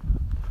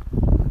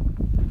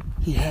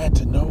 He had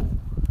to know.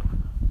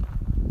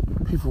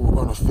 People were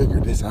going to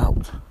figure this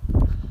out.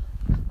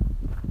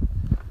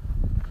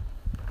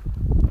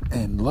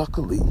 And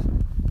luckily,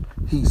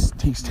 he's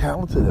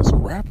talented as a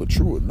rapper,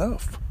 true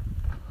enough.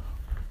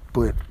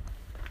 But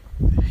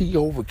he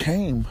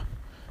overcame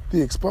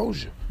the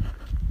exposure.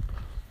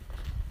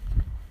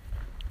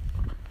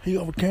 He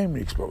overcame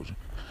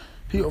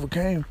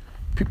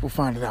people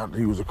finding out that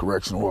he was a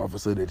correctional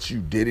officer, that you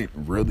didn't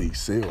really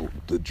sell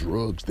the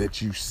drugs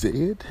that you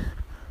said.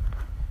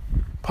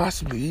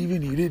 Possibly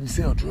even you didn't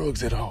sell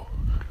drugs at all.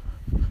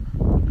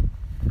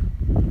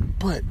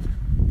 But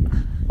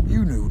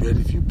you knew that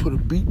if you put a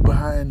beat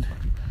behind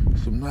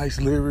some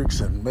nice lyrics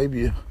and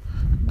maybe a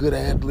good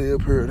ad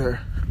lib here or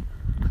there,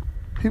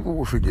 people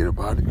will forget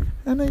about it.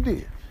 And they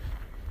did.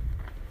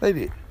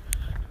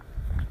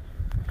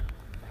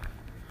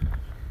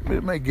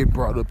 It may get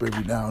brought up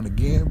every now and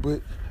again,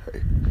 but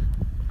hey,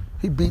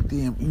 he beat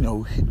them,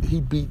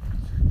 he beat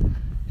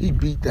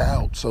the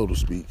out, so to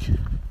speak.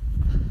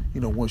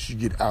 Once you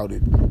get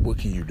outed, what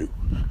can you do?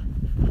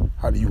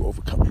 How do you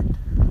overcome it?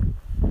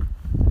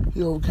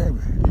 He overcame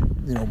it.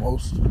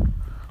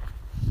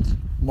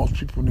 Most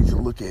people need to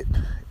look at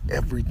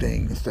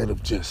everything instead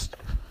of just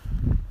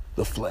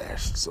the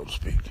flash, so to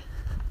speak.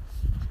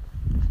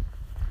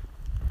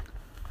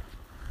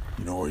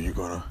 Are you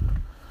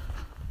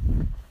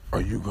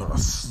gonna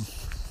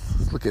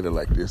look at it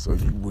like this, or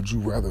would you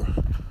rather,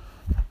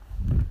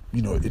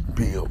 it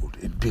build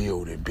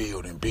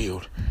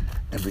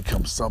and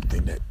become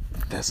something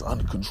that's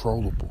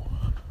uncontrollable,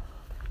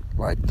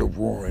 like the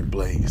roaring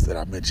blaze that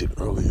I mentioned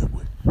earlier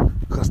with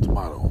Custom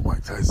Auto and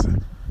Mike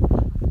Tyson?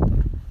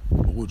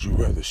 Or would you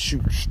rather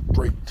shoot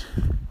straight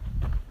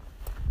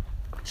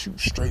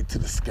to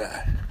the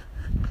sky,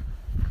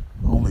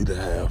 only to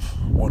have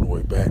one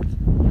way back,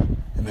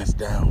 and that's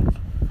down?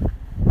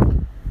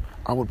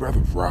 I would rather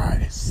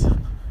rise.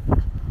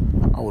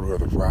 I would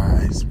rather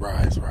rise.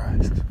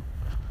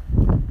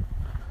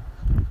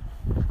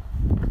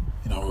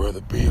 I would rather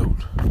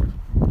build.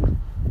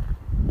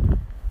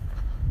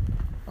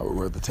 I would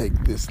rather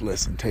take this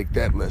lesson, take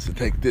that lesson,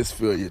 take this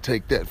failure,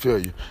 take that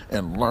failure,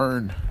 and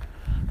learn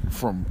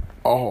from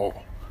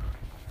all.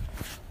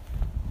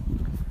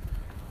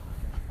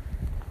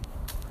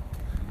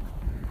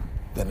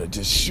 Than to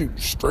just shoot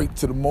straight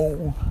to the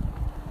moon.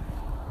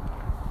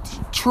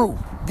 True,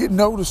 get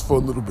noticed for a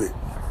little bit.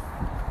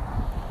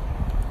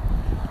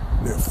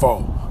 and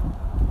fall.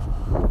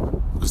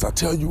 Because I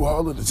tell you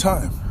all of the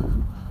time,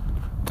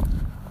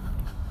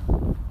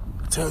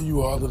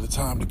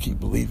 to keep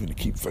believing, to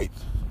keep faith.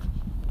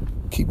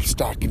 Keep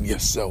stocking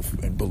yourself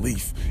and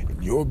belief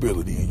in your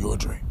ability and your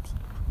dreams.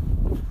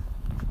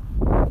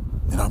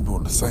 And I'm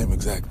doing the same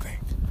exact thing.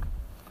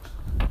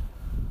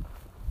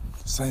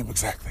 Same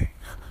exact thing.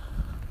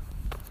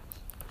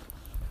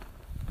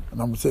 And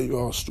I'm going to tell you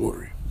all a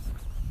story.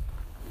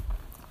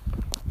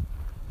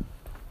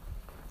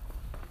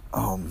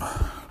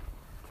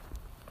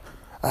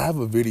 I have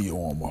a video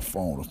on my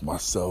phone of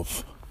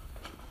myself.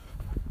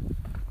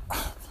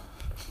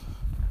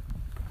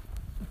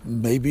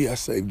 Maybe I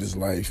saved his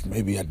life,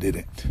 maybe I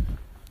didn't.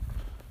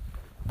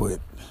 But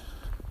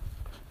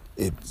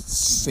it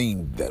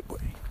seemed that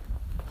way.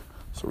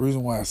 So the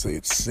reason why I say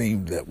it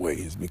seemed that way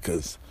is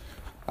because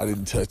I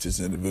didn't touch this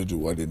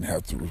individual. I didn't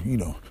have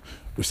to,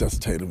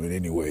 resuscitate him in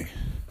any way,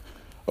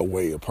 a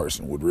way a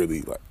person would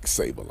really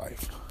save a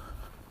life.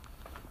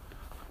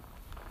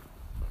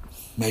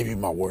 Maybe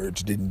my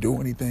words didn't do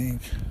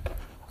anything.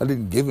 I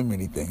didn't give him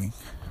anything,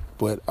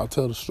 but I'll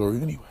tell the story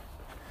anyway.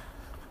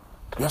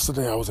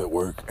 Yesterday I was at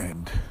work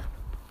and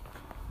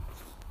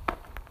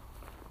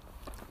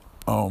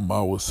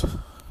I was,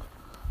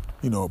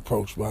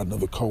 approached by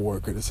another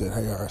coworker that said,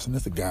 "Hey, Arson,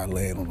 there's a guy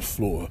laying on the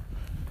floor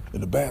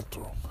in the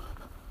bathroom."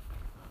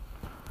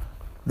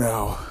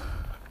 Now,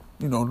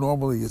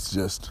 normally it's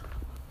just,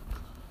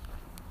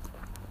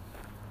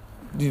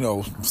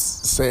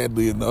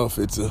 sadly enough,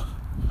 it's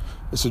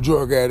a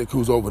drug addict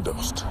who's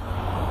overdosed.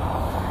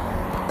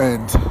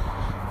 And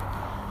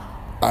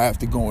I have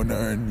to go in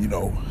there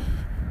and,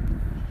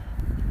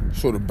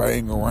 sort of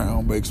bang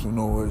around, make some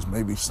noise,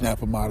 maybe snap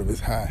him out of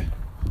his high,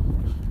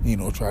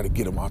 try to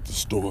get him out the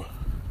store.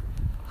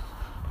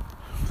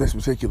 This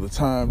particular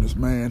time, this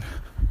man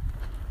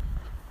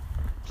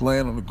was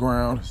laying on the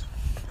ground.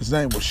 His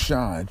name was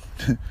Sean.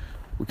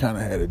 We kind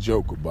of had a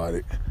joke about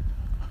it.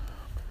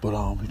 But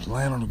he was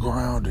laying on the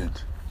ground and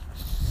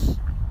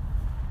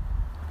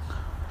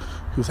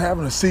he was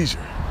having a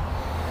seizure.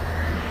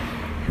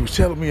 He was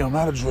telling me, "I'm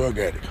not a drug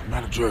addict. I'm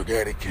not a drug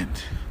addict."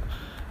 And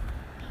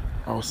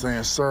I was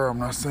saying, "Sir, I'm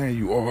not saying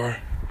you are.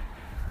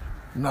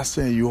 I'm not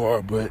saying you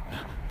are, but,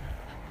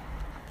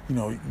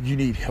 you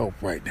need help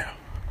right now.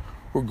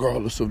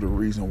 Regardless of the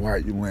reason why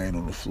you're laying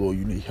on the floor,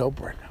 you need help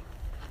right now."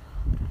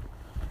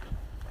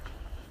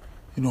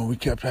 We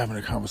kept having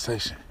a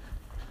conversation.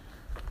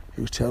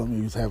 He was telling me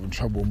he was having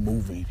trouble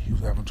moving. He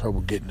was having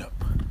trouble getting up.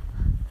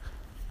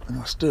 And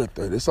I stood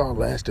there. This all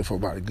lasted for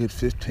about a good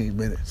 15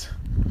 minutes.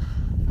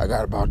 I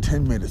got about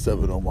 10 minutes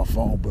of it on my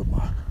phone, but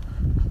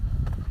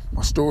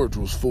my storage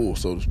was full,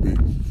 so to speak,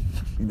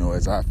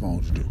 as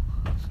iPhones do.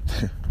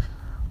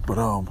 But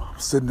I'm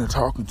sitting there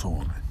talking to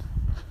him.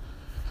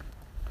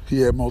 He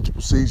had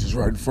multiple seizures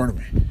right in front of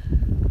me.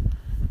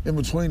 In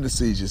between the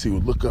seizures, he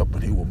would look up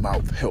and he would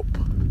mouth, "Help,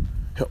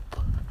 help."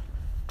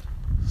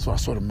 So I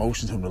sort of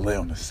motioned him to lay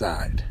on his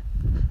side.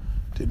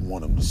 Didn't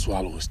want him to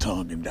swallow his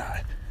tongue and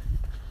die.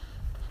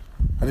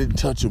 I didn't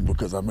touch him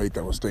because I made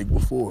that mistake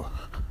before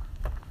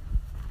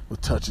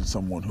with touching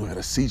someone who had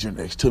a seizure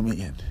next to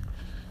me, and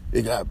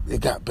it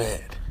got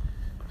bad.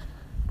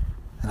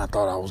 And I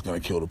thought I was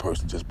going to kill the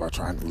person just by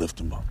trying to lift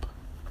him up.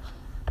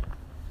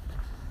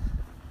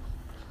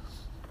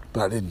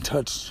 But I didn't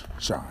touch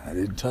Sean. I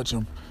didn't touch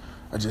him.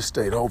 I just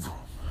stayed over him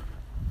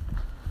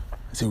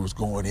as he was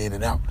going in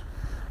and out.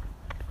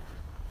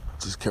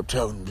 Just kept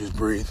telling him, "Just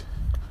breathe,"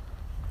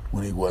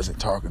 when he wasn't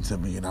talking to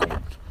me, and I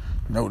would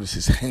notice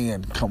his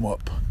hand come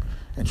up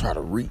and try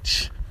to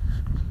reach.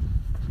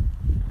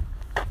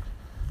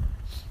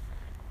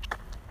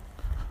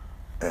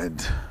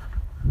 And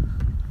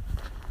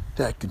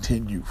that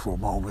continued for a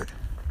moment.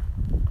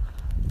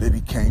 Then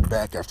he came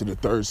back after the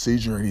third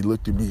seizure and he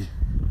looked at me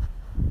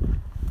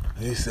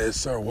and he said,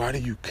 "Sir, why do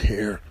you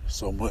care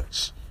so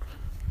much?"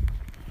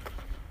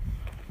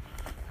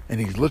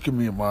 And he's looking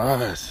me in my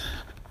eyes.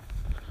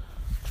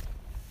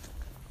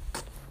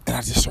 And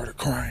I just started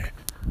crying.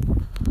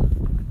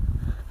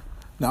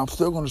 Now, I'm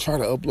still going to try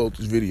to upload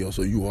this video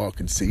so you all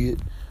can see it.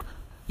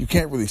 You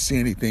can't really see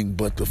anything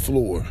but the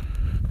floor.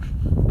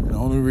 And the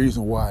only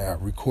reason why I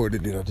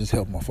recorded it, I just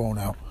held my phone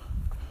out,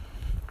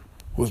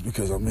 was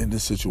because I'm in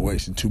this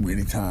situation too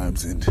many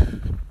times, and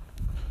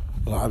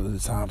a lot of the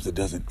times it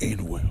doesn't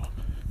end well.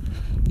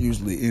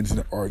 Usually ends in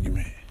an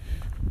argument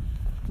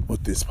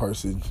with this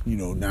person,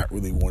 not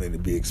really wanting to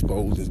be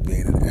exposed as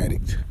being an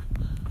addict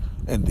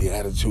and the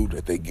attitude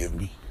that they give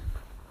me.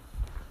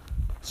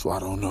 So I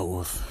don't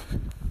know if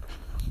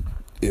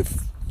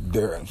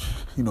their,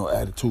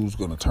 attitude's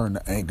going to turn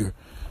to anger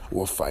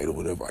or a fight or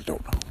whatever. I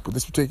don't know. But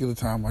this particular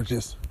time, I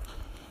just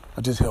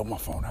held my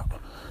phone out.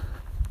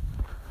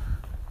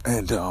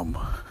 And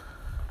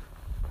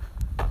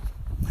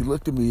he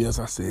looked at me as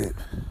I said,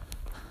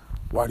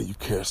 "Why do you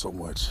care so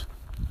much?"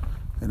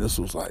 And this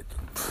was like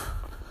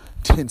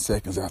 10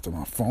 seconds after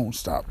my phone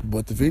stopped.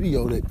 But the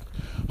video that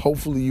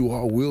hopefully you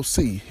all will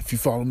see, if you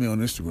follow me on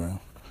Instagram,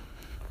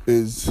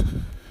 is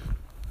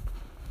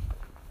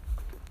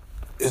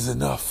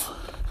enough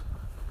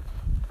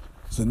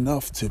It's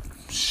enough to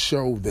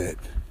show that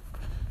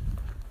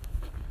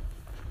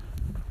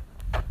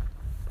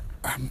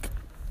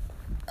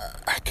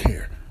I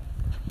care.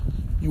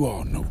 You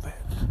all know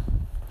that.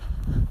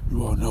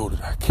 You all know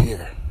that I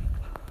care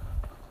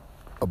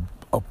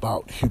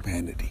about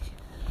humanity.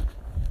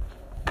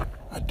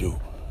 I do.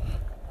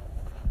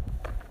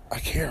 I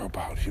care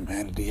about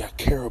humanity. I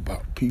care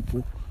about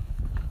people.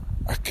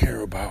 I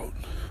care about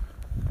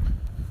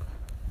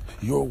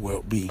your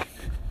well-being.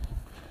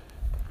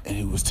 And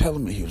he was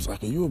telling me, he was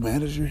like, are you a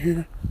manager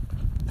here?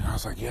 And I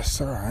was like, yes,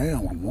 sir, I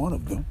am. I'm one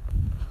of them.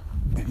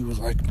 And he was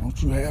like,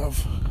 don't you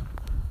have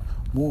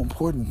more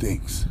important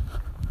things?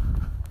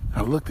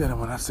 I looked at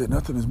him and I said,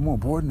 nothing is more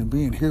important than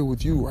being here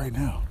with you right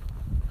now.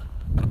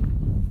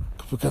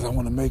 Because I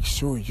want to make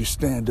sure you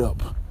stand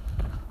up.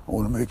 I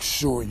want to make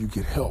sure you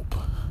get help.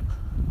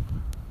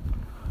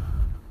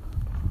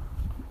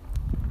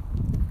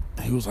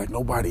 And he was like,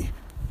 nobody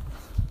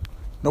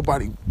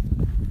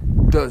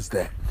does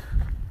that.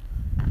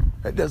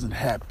 That doesn't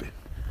happen.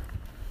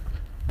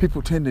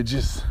 People tend to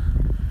just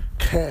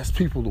cast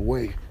people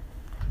away.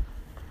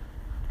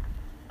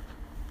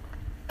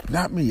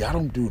 Not me, I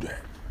don't do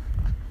that.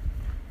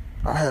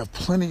 I have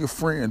plenty of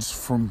friends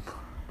from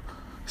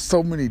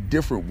so many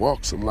different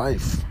walks of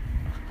life.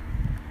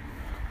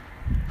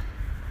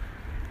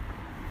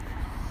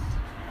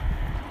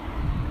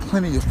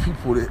 Plenty of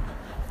people that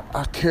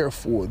I care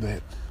for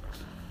that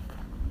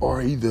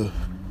are either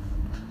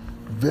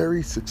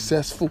very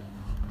successful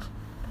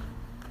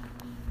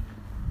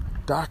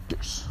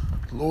doctors,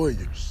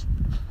 lawyers,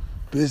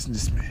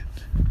 businessmen,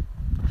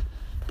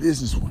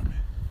 businesswomen,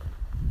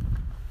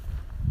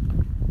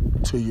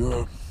 to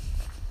your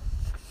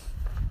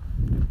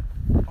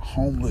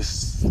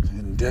homeless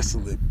and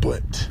desolate,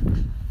 but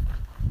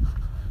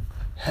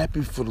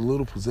happy for the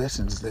little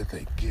possessions that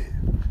they get,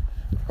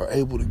 are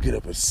able to get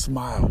up and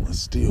smile and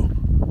still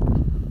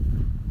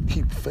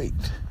keep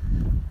faith.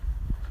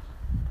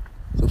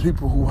 So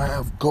people who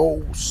have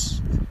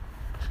goals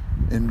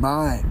in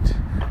mind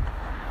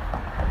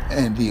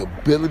and the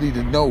ability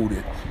to know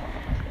that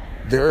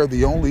they're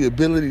the only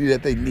ability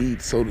that they need,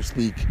 so to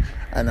speak.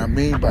 And I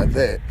mean by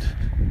that,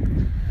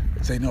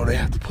 is they know they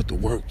have to put the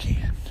work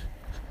in.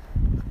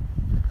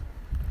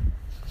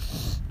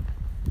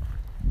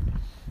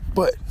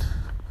 But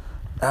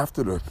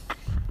after the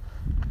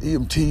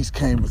EMTs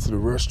came into the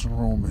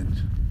restroom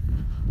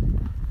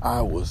and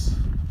I was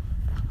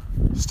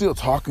still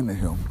talking to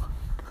him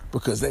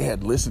because they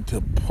had listened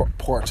to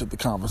parts of the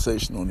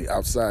conversation on the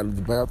outside of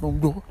the bathroom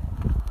door.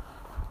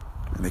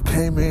 And they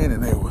came in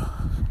and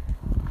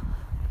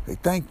they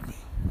thanked me.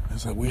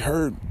 It's like, we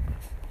heard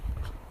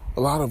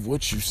a lot of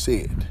what you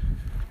said.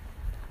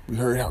 We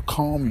heard how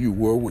calm you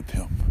were with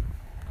him.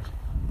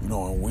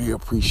 And we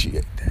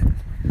appreciate that.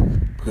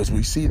 Because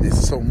we see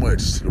this so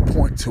much to the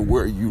point to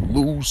where you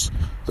lose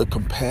the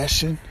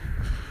compassion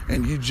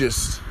and you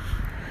just,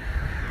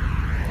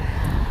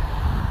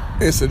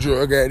 it's a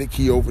drug addict,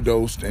 he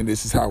overdosed, and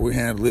this is how we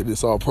handle it,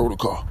 it's all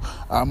protocol.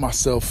 I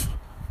myself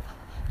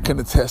can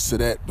attest to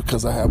that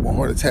because I had a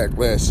heart attack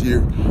last year,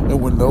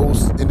 and when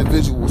those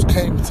individuals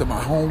came into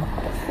my home,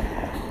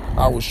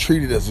 I was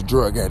treated as a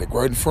drug addict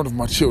right in front of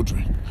my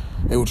children.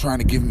 They were trying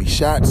to give me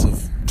shots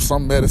of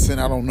some medicine,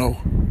 I don't know.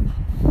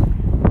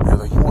 They were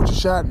like, you want your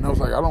shot? And I was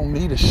like, I don't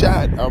need a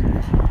shot.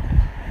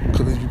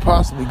 Because if you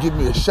possibly give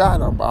me a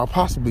shot, I'll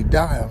possibly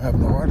die. I'm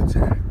having a heart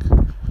attack.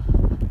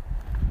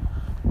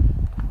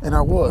 And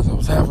I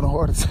was having a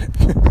heart attack.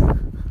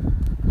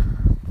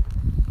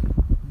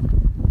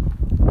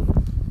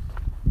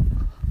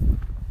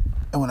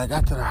 And when I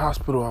got to the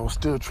hospital, I was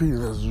still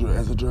treated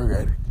as a drug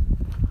addict.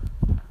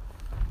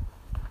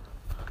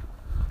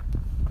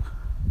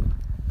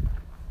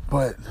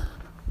 But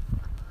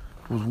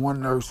there was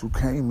one nurse who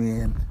came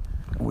in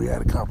and we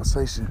had a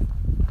conversation.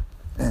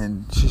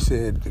 And she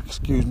said,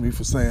 excuse me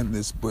for saying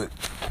this, but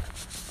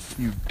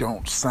you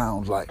don't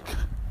sound like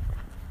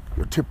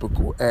your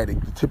typical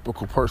addict, the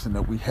typical person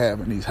that we have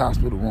in these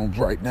hospital rooms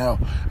right now.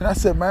 And I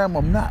said, ma'am,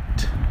 I'm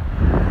not.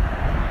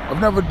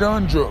 I've never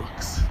done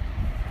drugs.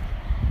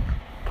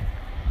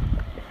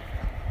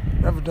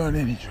 Never done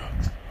any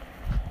drugs.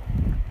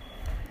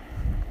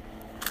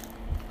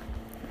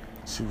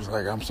 She was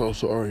like, I'm so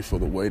sorry for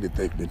the way that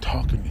they've been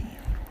talking to you.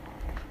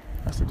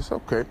 I said, it's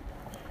okay.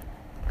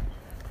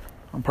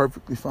 I'm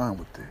perfectly fine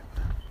with that.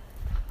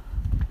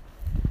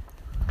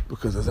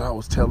 Because as I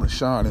was telling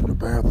Sean in the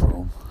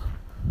bathroom,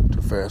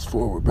 to fast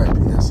forward back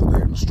to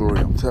yesterday and the story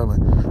I'm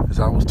telling, as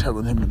I was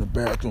telling him in the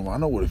bathroom, I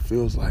know what it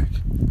feels like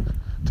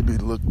to be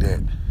looked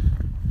at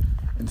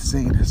and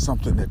seen as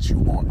something that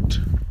you aren't.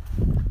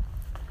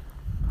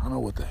 I know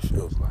what that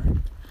feels like.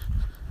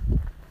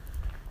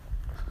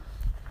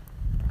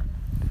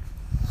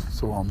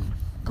 So I'm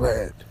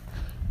glad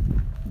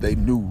they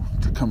knew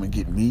to come and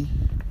get me,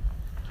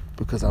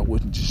 because I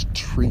wouldn't just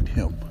treat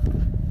him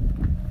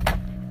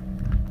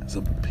as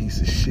a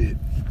piece of shit.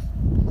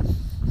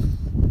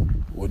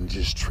 I wouldn't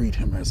just treat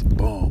him as a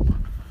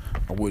bum.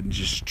 I wouldn't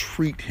just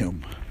treat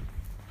him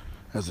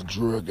as a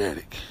drug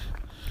addict.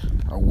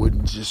 I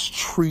wouldn't just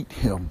treat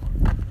him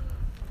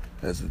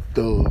as a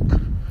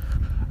thug.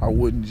 I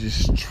wouldn't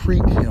just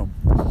treat him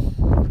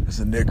as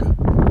a nigga.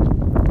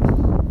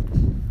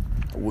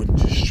 I wouldn't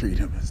just treat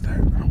him as that.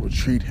 I would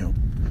treat him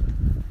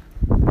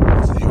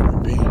as a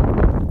human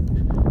being.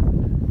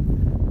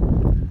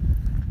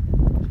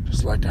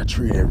 Just like I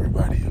treat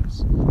everybody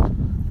else.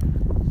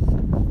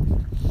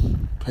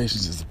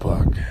 Patience is a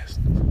podcast.